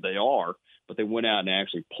believe they are, but they went out and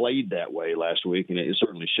actually played that way last week. And it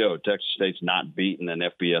certainly showed. Texas State's not beaten an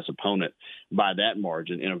FBS opponent by that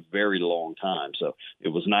margin in a very long time. So it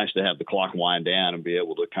was nice to have the clock wind down and be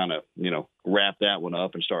able to kind of, wrap that one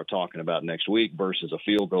up and start talking about next week versus a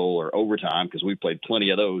field goal or overtime, because we played plenty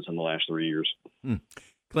of those in the last 3 years.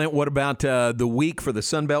 Clint, what about the week for the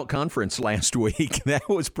Sun Belt Conference last week? That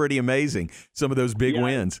was pretty amazing, some of those big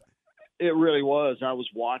wins. It really was. I was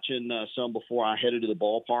watching some before I headed to the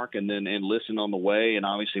ballpark and listened on the way. And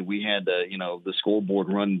obviously we had the scoreboard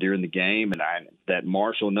running during the game. And that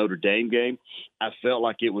Marshall-Notre Dame game, I felt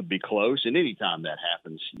like it would be close. And anytime that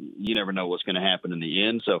happens, you never know what's going to happen in the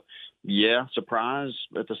end. So, yeah, surprise.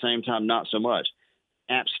 At the same time, not so much.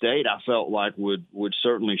 App State, I felt like would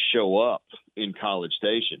certainly show up in College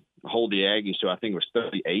Station, hold the Aggies to, I think it was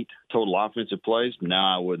 38 total offensive plays. No,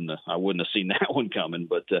 I wouldn't have seen that one coming.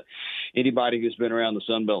 But anybody who's been around the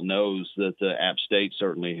Sun Belt knows that App State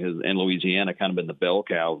certainly has, and Louisiana, kind of been the bell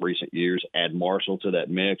cow of recent years. Add Marshall to that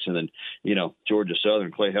mix, and then Georgia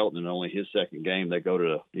Southern, Clay Helton, in only his second game, they go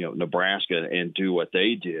to Nebraska and do what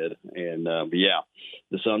they did. And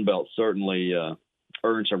the Sun Belt certainly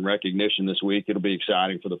earned some recognition this week. It'll be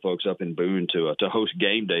exciting for the folks up in Boone to host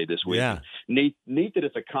game day this week. Yeah. Neat that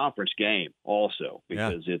it's a conference game also,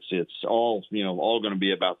 because it's all going to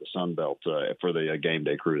be about the Sun Belt for the game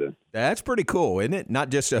day crew there. That's pretty cool, isn't it? Not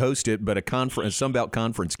just to host it, but a Sun Belt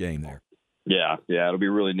conference game there. Yeah, it'll be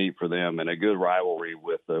really neat for them, and a good rivalry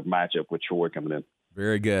with the matchup with Troy coming in.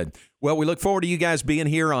 Very good. Well, we look forward to you guys being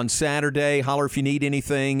here on Saturday. Holler if you need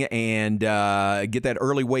anything, and get that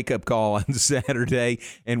early wake-up call on Saturday,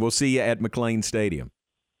 and we'll see you at McLean Stadium.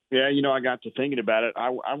 Yeah, I got to thinking about it.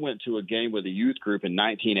 I went to a game with a youth group in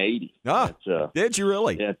 1980. Did you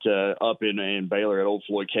really? Up in Baylor at Old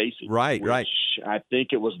Floyd Casey. Right. I think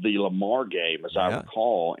it was the Lamar game, as I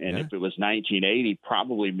recall. And if it was 1980,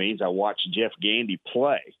 probably means I watched Jeff Gandy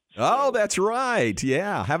play. Oh, that's right.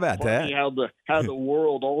 Yeah, how about that? How the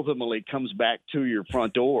world ultimately comes back to your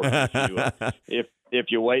front door if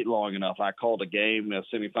you wait long enough. I called a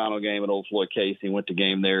semifinal game at Old Floyd Casey, went to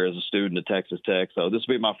game there as a student at Texas Tech. So this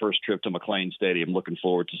will be my first trip to McLean Stadium. Looking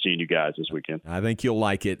forward to seeing you guys this weekend. I think you'll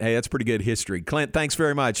like it. Hey, that's pretty good history. Clint, thanks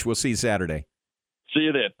very much. We'll see you Saturday. See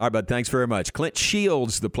you then. All right, bud. Thanks very much. Clint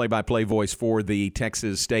Shields, the play-by-play voice for the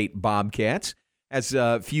Texas State Bobcats, has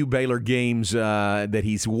a few Baylor games that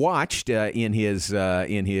he's watched in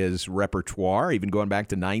his repertoire, even going back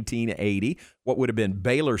to 1980. What would have been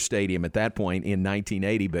Baylor Stadium at that point in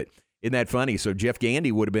 1980? But isn't that funny? So Jeff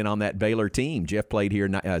Gandy would have been on that Baylor team. Jeff played here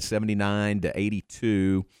 79 to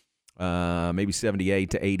 82, maybe 78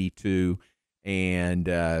 to 82.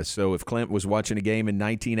 And so if Clint was watching a game in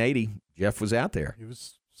 1980, Jeff was out there. He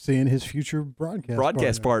was seeing his future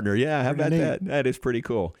broadcast partner. Yeah, how about that? That is pretty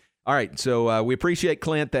cool. All right, so we appreciate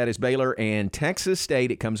Clint. That is Baylor and Texas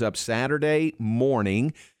State. It comes up Saturday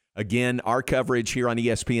morning. Again, our coverage here on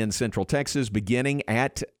ESPN Central Texas beginning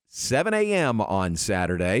at 7 a.m. on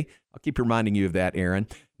Saturday. I'll keep reminding you of that, Aaron.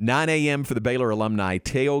 9 a.m. for the Baylor Alumni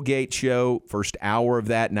Tailgate Show. First hour of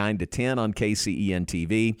that, 9 to 10 on KCEN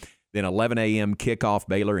TV. Then 11 a.m. kickoff,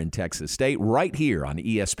 Baylor and Texas State, right here on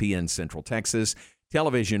ESPN Central Texas.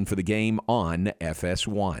 Television for the game on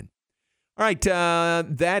FS1. All right,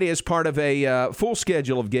 that is part of a full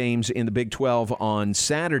schedule of games in the Big 12 on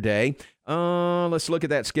Saturday. Let's look at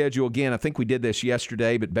that schedule again. I think we did this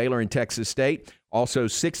yesterday, but Baylor and Texas State. Also,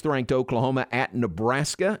 6th-ranked Oklahoma at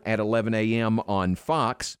Nebraska at 11 a.m. on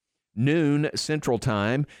Fox. Noon Central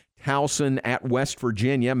Time, Towson at West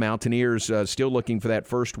Virginia. Mountaineers still looking for that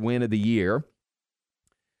first win of the year.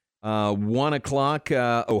 1 o'clock,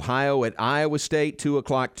 Ohio at Iowa State. 2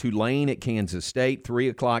 o'clock, Tulane at Kansas State. 3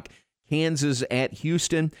 o'clock, Kansas at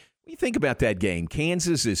Houston. What do you think about that game?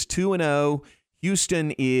 Kansas is 2-0.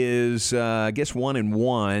 Houston is, I guess,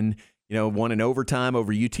 1-1. Won in overtime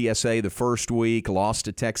over UTSA the first week, lost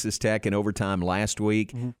to Texas Tech in overtime last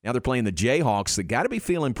week. Mm-hmm. Now they're playing the Jayhawks. They got to be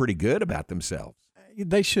feeling pretty good about themselves.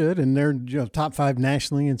 They should, and they're top 5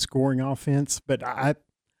 nationally in scoring offense. But I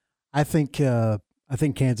think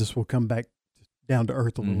Kansas will come back down to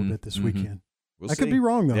earth a little bit this weekend. We'll I see. could be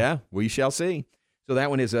wrong, though. Yeah, we shall see. So that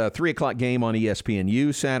one is a 3 o'clock game on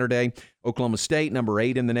ESPNU Saturday. Oklahoma State, number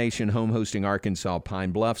 8 in the nation, home hosting Arkansas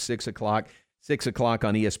Pine Bluff, 6 o'clock. 6 o'clock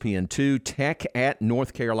on ESPN2. Tech at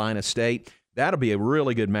North Carolina State. That'll be a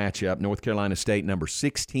really good matchup. North Carolina State, number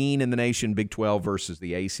 16 in the nation, Big 12 versus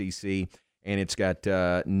the ACC. And it's got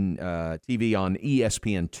TV on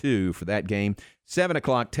ESPN2 for that game. 7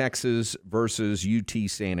 o'clock, Texas versus UT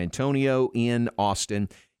San Antonio in Austin.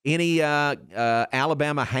 Any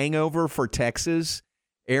Alabama hangover for Texas,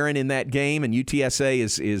 Aaron, in that game? And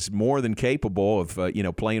UTSA is more than capable of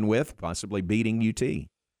playing with, possibly beating UT.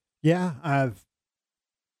 Yeah,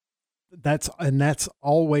 that's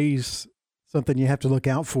always something you have to look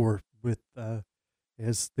out for. With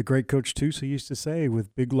as the great Coach Tusa used to say,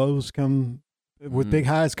 with big lows come, with big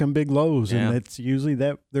highs come big lows, and it's usually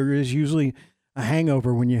that there is usually a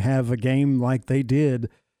hangover when you have a game like they did.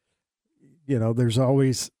 There's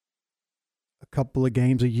always a couple of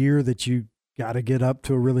games a year that you got to get up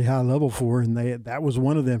to a really high level for, and that was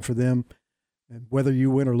one of them for them. And whether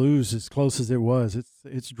you win or lose, as close as it was,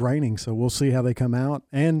 it's draining. So we'll see how they come out,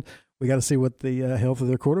 and we got to see what the health of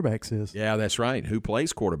their quarterbacks is. Yeah, that's right. Who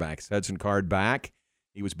plays quarterbacks? Hudson Card back.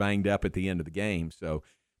 He was banged up at the end of the game. So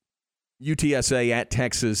UTSA at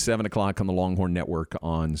Texas, 7 o'clock on the Longhorn Network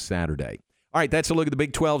on Saturday. All right, that's a look at the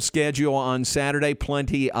Big 12 schedule on Saturday.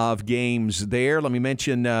 Plenty of games there. Let me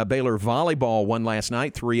mention Baylor Volleyball won last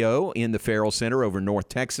night, 3-0 in the Farrell Center over North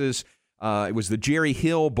Texas. It was the Jerry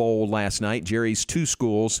Hill Bowl last night. Jerry's two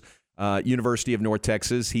schools, University of North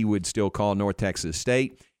Texas, he would still call North Texas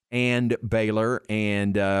State, and Baylor.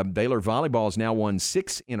 And Baylor Volleyball has now won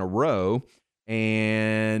 6 in a row.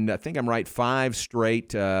 And I think I'm right, 5 straight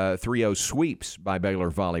 3-0 sweeps by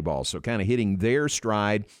Baylor Volleyball. So kind of hitting their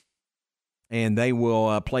stride. And they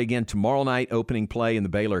will play again tomorrow night, opening play in the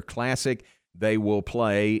Baylor Classic. They will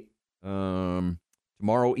play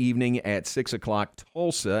tomorrow evening at 6 o'clock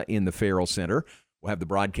Tulsa in the Farrell Center. We'll have the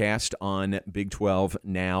broadcast on Big 12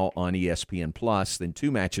 now on ESPN+. Then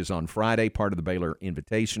 2 matches on Friday, part of the Baylor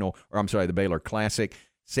Invitational, the Baylor Classic.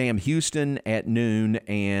 Sam Houston at noon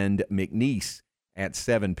and McNeese at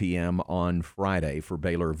 7 p.m. on Friday for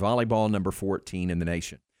Baylor Volleyball, number 14 in the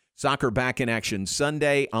nation. Soccer back in action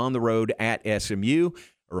Sunday on the road at SMU.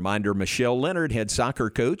 A reminder, Michelle Leonard, head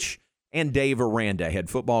soccer coach, and Dave Aranda,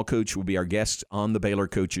 head football coach, will be our guests on the Baylor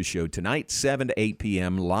Coaches Show tonight, 7 to 8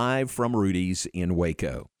 p.m., live from Rudy's in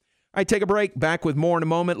Waco. All right, take a break. Back with more in a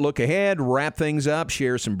moment. Look ahead, wrap things up,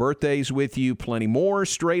 share some birthdays with you. Plenty more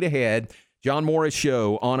straight ahead. John Morris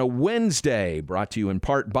Show on a Wednesday, brought to you in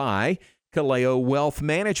part by Kaleo Wealth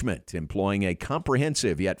Management, employing a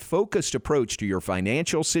comprehensive yet focused approach to your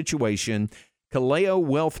financial situation. Kaleo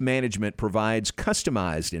Wealth Management provides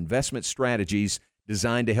customized investment strategies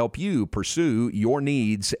designed to help you pursue your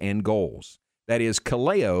needs and goals. That is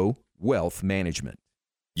Kaleo Wealth Management.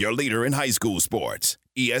 Your leader in high school sports,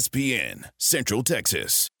 ESPN, Central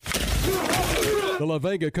Texas. The La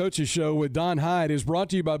Vega Coaches Show with Don Hyde is brought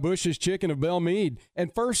to you by Bush's Chicken of Belle Meade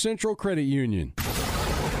and First Central Credit Union.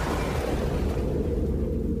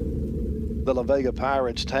 The La Vega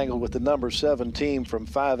Pirates tangled with the number 7 team from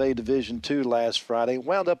 5A Division II last Friday.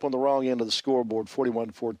 Wound up on the wrong end of the scoreboard,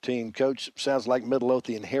 41-14. Coach, sounds like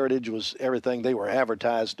Midlothian Heritage was everything they were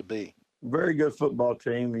advertised to be. Very good football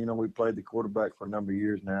team. We played the quarterback for a number of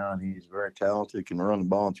years now, and he's very talented, can run the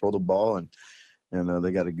ball and throw the ball, and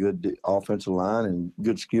they got a good offensive line and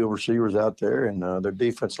good skill receivers out there, and their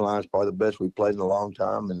defensive line is probably the best we've played in a long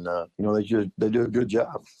time, and they do a good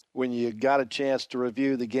job. When you got a chance to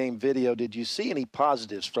review the game video, did you see any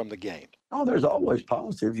positives from the game? Oh, there's always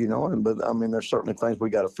positives, but there's certainly things we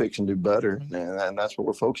got to fix and do better, and that's what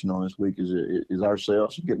we're focusing on this week is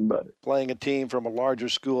ourselves getting better. Playing a team from a larger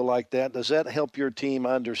school like that, does that help your team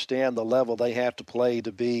understand the level they have to play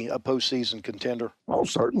to be a postseason contender? Oh,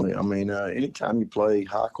 certainly. Anytime you play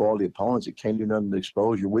high-quality opponents, it can't do nothing to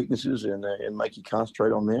expose your weaknesses and make you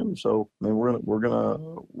concentrate on them. So, we're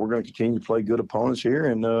gonna continue to play good opponents here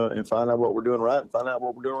and find out what we're doing right and find out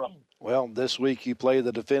what we're doing wrong. Well, this week you play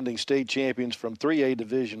the defending state champions from 3A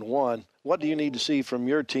Division I. What do you need to see from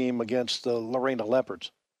your team against the Lorena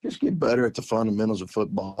Leopards? Just get better at the fundamentals of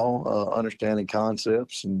football, understanding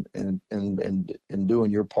concepts and doing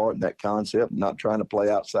your part in that concept, not trying to play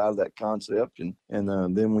outside of that concept. And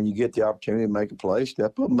then when you get the opportunity to make a play,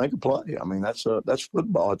 step up and make a play. That's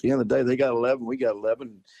football. At the end of the day, they got 11, we got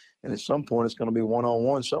 11. And at some point, it's going to be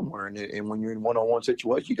one-on-one somewhere. And when you're in one-on-one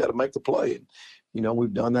situation, you got to make the play. And,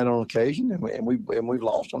 we've done that on occasion, and we've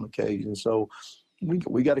lost on occasion. So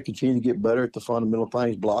we got to continue to get better at the fundamental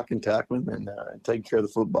things, blocking, tackling, and taking care of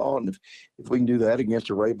the football. And if we can do that against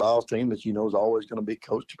a Ray Biles team that is always going to be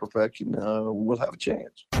coached to perfection, we'll have a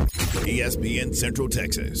chance. ESPN Central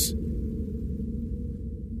Texas.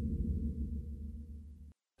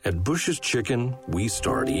 At Bush's Chicken, we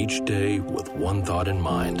start each day with one thought in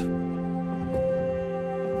mind.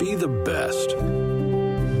 Be the best.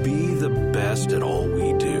 Be the best at all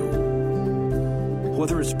we do.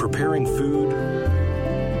 Whether it's preparing food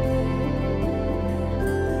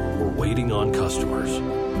or waiting on customers.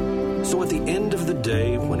 So at the end of the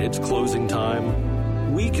day, when it's closing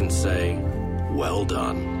time, we can say, well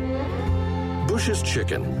done. Bush's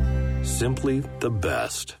Chicken. Simply the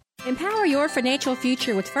best. Empower your financial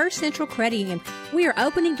future with First Central Credit Union. We are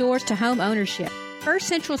opening doors to home ownership. First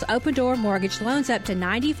Central's open door mortgage loans up to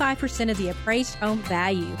 95% of the appraised home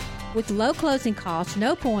value. With low closing costs,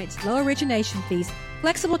 no points, low origination fees,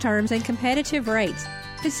 flexible terms, and competitive rates.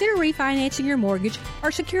 Consider refinancing your mortgage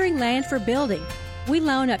or securing land for building. We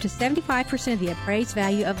loan up to 75% of the appraised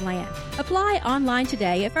value of land. Apply online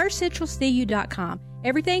today at firstcentralcu.com.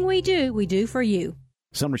 Everything we do for you.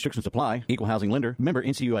 Some restrictions apply. Equal housing lender. Member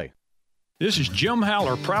NCUA. This is Jim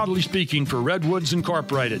Haller proudly speaking for Redwoods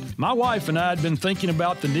Incorporated. My wife and I had been thinking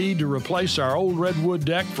about the need to replace our old redwood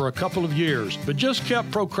deck for a couple of years, but just kept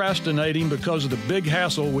procrastinating because of the big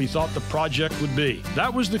hassle we thought the project would be.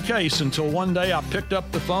 That was the case until one day I picked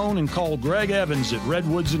up the phone and called Greg Evans at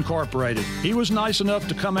Redwoods Incorporated. He was nice enough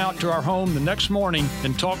to come out to our home the next morning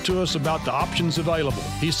and talk to us about the options available.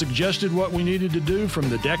 He suggested what we needed to do, from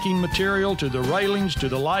the decking material to the railings to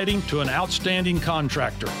the lighting to an outstanding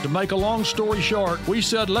contractor. To make a long story short, we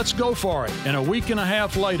said, let's go for it. And a week and a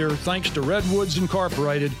half later, thanks to Redwoods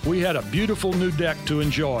Incorporated, we had a beautiful new deck to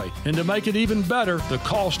enjoy. And to make it even better, the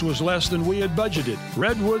cost was less than we had budgeted.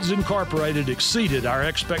 Redwoods Incorporated exceeded our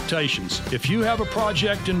expectations. If you have a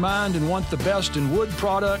project in mind and want the best in wood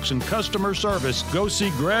products and customer service, go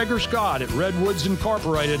see Greg or Scott at Redwoods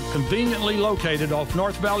Incorporated, conveniently located off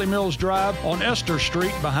North Valley Mills Drive on Esther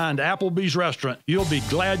Street behind Applebee's Restaurant. You'll be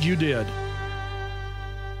glad you did.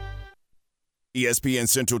 ESPN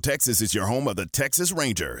Central Texas is your home of the Texas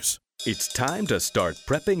Rangers. It's time to start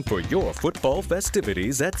prepping for your football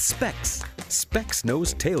festivities at Specs. Specs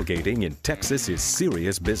knows tailgating in Texas is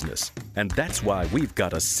serious business, and that's why we've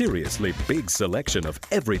got a seriously big selection of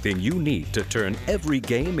everything you need to turn every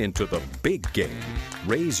game into the big game.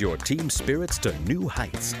 Raise your team spirits to new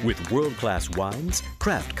heights with world-class wines,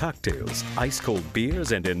 craft cocktails, ice-cold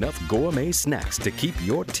beers, and enough gourmet snacks to keep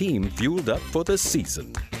your team fueled up for the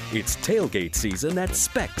season. It's tailgate season at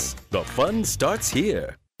Specs. The fun starts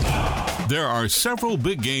here. There are several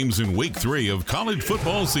big games in Week 3 of college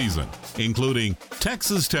football season, including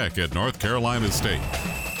Texas Tech at North Carolina State,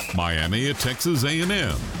 Miami at Texas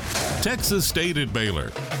A&M, Texas State at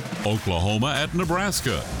Baylor, Oklahoma at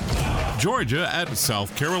Nebraska, Georgia at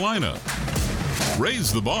South Carolina.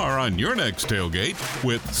 Raise the bar on your next tailgate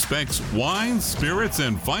with Specs wines, spirits,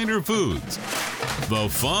 and finer foods. The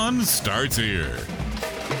fun starts here.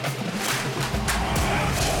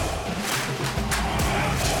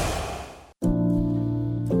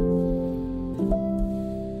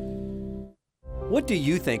 What do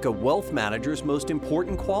you think a wealth manager's most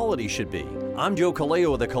important quality should be? I'm Joe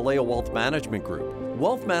Kaleo of the Kaleo Wealth Management Group.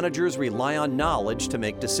 Wealth managers rely on knowledge to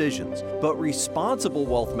make decisions, but responsible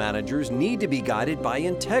wealth managers need to be guided by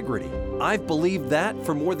integrity. I've believed that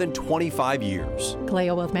for more than 25 years.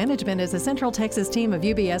 Kaleo Wealth Management is a Central Texas team of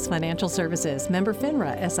UBS Financial Services, member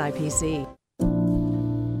FINRA SIPC.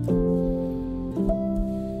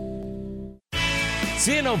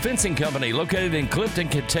 C&O Fencing Company, located in Clifton,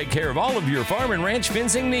 can take care of all of your farm and ranch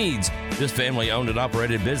fencing needs. This family-owned and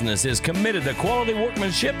operated business is committed to quality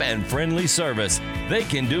workmanship and friendly service. They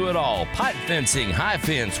can do it all: pipe fencing, high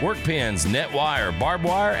fence, work pins, net wire, barbed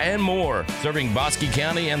wire, and more. Serving Bosque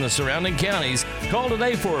County and the surrounding counties. Call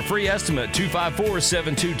today for a free estimate,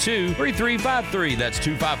 254-722-3353. That's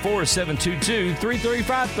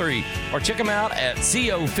 254-722-3353. Or check them out at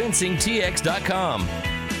cofencingtx.com.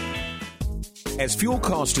 As fuel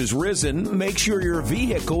cost has risen, make sure your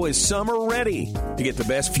vehicle is summer ready. To get the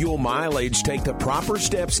best fuel mileage, take the proper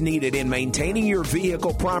steps needed in maintaining your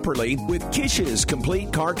vehicle properly with Kish's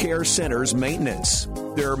Complete Car Care Center's maintenance.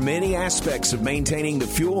 There are many aspects of maintaining the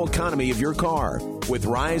fuel economy of your car. With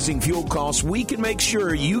rising fuel costs, we can make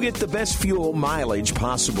sure you get the best fuel mileage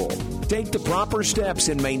possible. Take the proper steps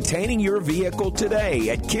in maintaining your vehicle today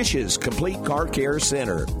at Kish's Complete Car Care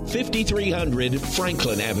Center, 5300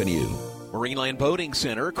 Franklin Avenue. Marineland Boating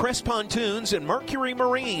Center, Crest Pontoons, and Mercury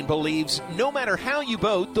Marine believes no matter how you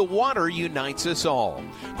boat, the water unites us all.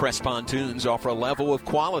 Crest Pontoons offer a level of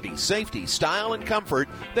quality, safety, style, and comfort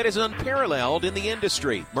that is unparalleled in the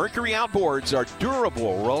industry. Mercury outboards are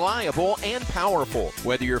durable, reliable, and powerful.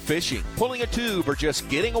 Whether you're fishing, pulling a tube, or just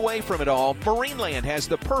getting away from it all, Marineland has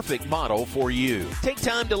the perfect model for you. Take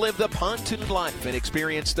time to live the pontoon life and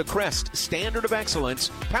experience the Crest standard of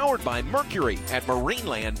excellence, powered by Mercury at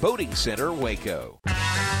Marineland Boating Center, Waco.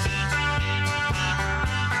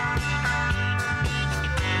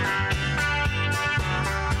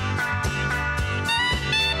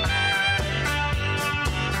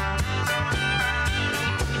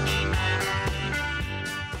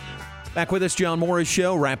 Back with us, John Morris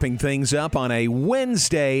Show, wrapping things up on a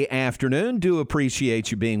Wednesday afternoon. Do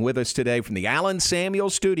appreciate you being with us today from the Allen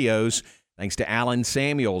Samuels Studios. Thanks to Allen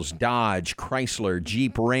Samuels, Dodge, Chrysler,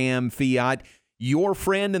 Jeep, Ram, Fiat. Your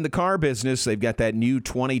friend in the car business. They've got that new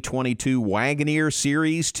 2022 Wagoneer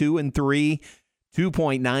Series 2 and 3,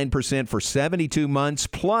 2.9% for 72 months,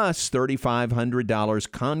 plus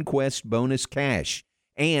 $3,500 Conquest bonus cash.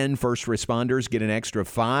 And first responders get an extra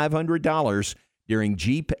 $500 during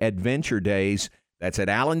Jeep Adventure Days. That's at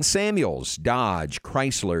Allen Samuels, Dodge,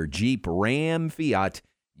 Chrysler, Jeep, Ram, Fiat.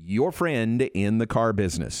 Your friend in the car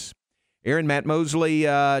business. Aaron, Matt Mosley,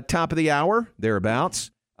 top of the hour, thereabouts.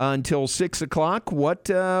 Until 6 o'clock. What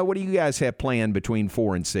do you guys have planned between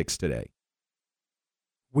 4 and 6 today?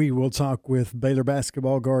 We will talk with Baylor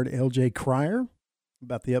basketball guard L.J. Cryer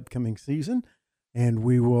about the upcoming season, and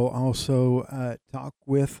we will also talk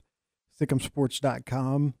with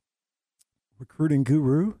Sick'emSports.com recruiting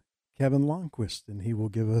guru Kevin Longquist, and he will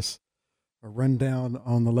give us a rundown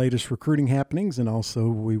on the latest recruiting happenings, and also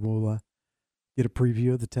we will get a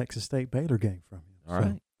preview of the Texas State Baylor game from him. All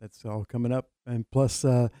right. That's all coming up. And plus,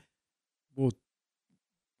 we'll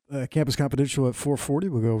Campus Confidential at 4:40.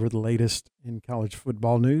 We'll go over the latest in college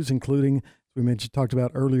football news, including, as we talked about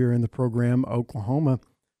earlier in the program, Oklahoma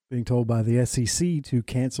being told by the SEC to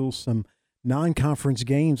cancel some non-conference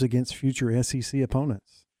games against future SEC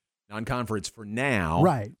opponents. Non-conference for now,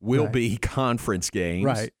 right? Will be conference games,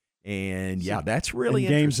 right? And that's really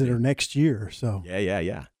and games that are next year. So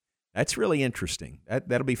yeah. That's really interesting.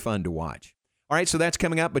 That'll be fun to watch. All right, so that's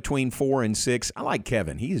coming up between 4 and 6. I like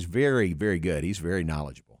Kevin. He is very, very good. He's very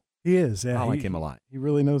knowledgeable. He is. Yeah, I like him a lot. He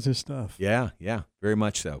really knows his stuff. Yeah, very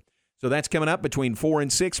much so. So that's coming up between 4 and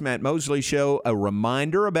 6. Matt Mosley Show. A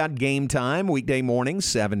reminder about game time, weekday mornings,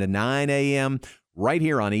 7 to 9 a.m., right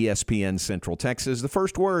here on ESPN Central Texas. The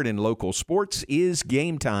first word in local sports is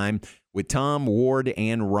game time with Tom, Ward,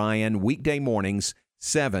 and Ryan, weekday mornings,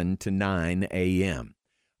 7 to 9 a.m.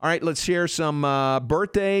 All right, let's share some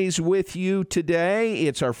birthdays with you today.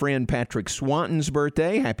 It's our friend Patrick Swanton's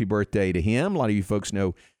birthday. Happy birthday to him. A lot of you folks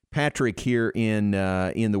know Patrick here in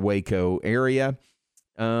the Waco area.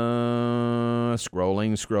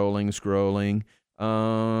 Scrolling.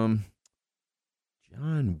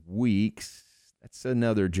 John Weeks. That's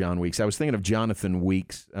another John Weeks. I was thinking of Jonathan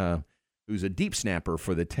Weeks, who's a deep snapper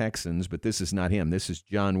for the Texans, but this is not him. This is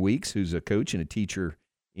John Weeks, who's a coach and a teacher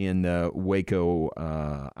in Waco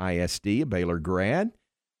ISD, a Baylor grad.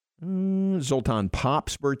 Zoltan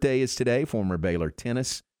Pop's birthday is today, former Baylor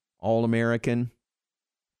tennis All-American.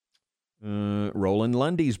 Roland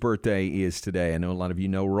Lundy's birthday is today. I know a lot of you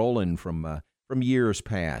know Roland from years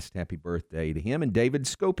past. Happy birthday to him. And David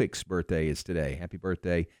Skopic's birthday is today. Happy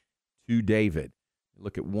birthday to David.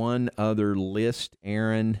 Look at one other list,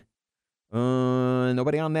 Aaron.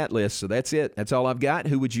 Nobody on that list, so that's it. That's all I've got.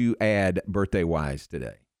 Who would you add birthday-wise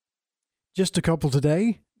today? Just a couple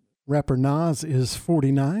today. Rapper Nas is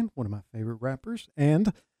 49, one of my favorite rappers.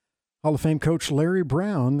 And Hall of Fame coach Larry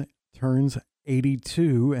Brown turns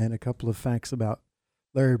 82. And a couple of facts about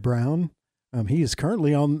Larry Brown. He is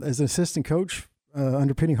currently on as an assistant coach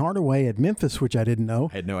under Penny Hardaway at Memphis, which I didn't know.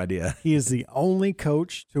 I had no idea. He is the only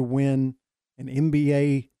coach to win an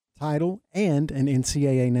NBA title and an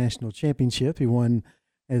NCAA national championship. He won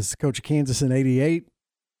as coach of Kansas in 88,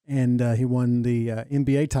 and he won the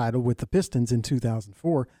NBA title with the Pistons in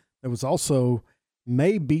 2004. That was also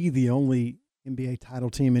maybe the only NBA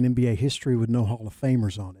title team in NBA history with no Hall of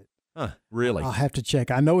Famers on it. Huh, really? I'll have to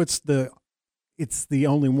check. I know it's the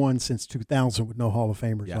only one since 2000 with no Hall of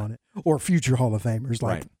Famers on it, or future Hall of Famers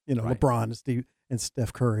like LeBron and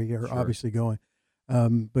Steph Curry are obviously going.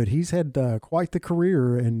 But he's had quite the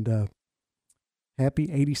career, and happy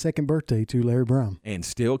 82nd birthday to Larry Brown. And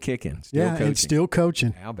still kicking, coaching. And still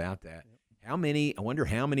coaching. How about that? I wonder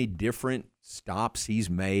how many different stops he's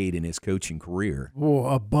made in his coaching career. Oh,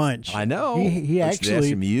 a bunch. I know. He coached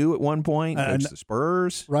actually SMU at one point, coached the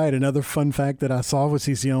Spurs. Right. Another fun fact that I saw was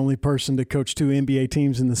he's the only person to coach 2 NBA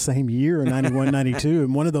teams in the same year, in 91, 92,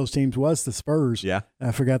 and one of those teams was the Spurs. Yeah.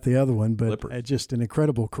 I forgot the other one, but just an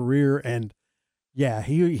incredible career. And, yeah,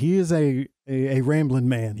 he is a rambling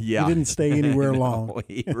man. Yeah. He didn't stay anywhere long. No,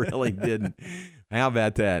 he really didn't. How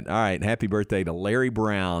about that? All right, happy birthday to Larry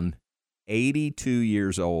Brown, 82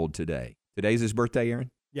 years old today. Today's his birthday,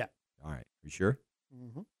 Aaron? Yeah. All right, you sure?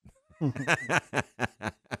 Mm-hmm.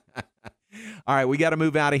 All right, we got to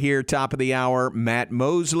move out of here. Top of the hour. Matt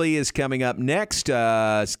Mosley is coming up next.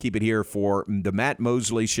 Let's keep it here for the Matt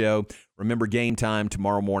Mosley Show. Remember, game time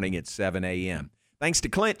tomorrow morning at 7 a.m. Thanks to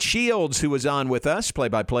Clint Shields, who was on with us,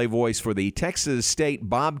 play-by-play voice for the Texas State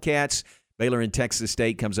Bobcats. Baylor and Texas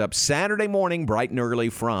State comes up Saturday morning, bright and early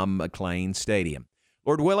from McLean Stadium.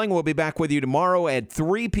 Lord willing, we'll be back with you tomorrow at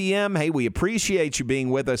 3 p.m. Hey, we appreciate you being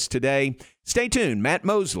with us today. Stay tuned. Matt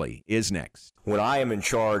Mosley is next. When I am in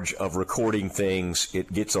charge of recording things,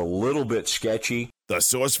 it gets a little bit sketchy. The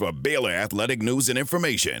source for Baylor athletic news and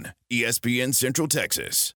information, ESPN Central Texas.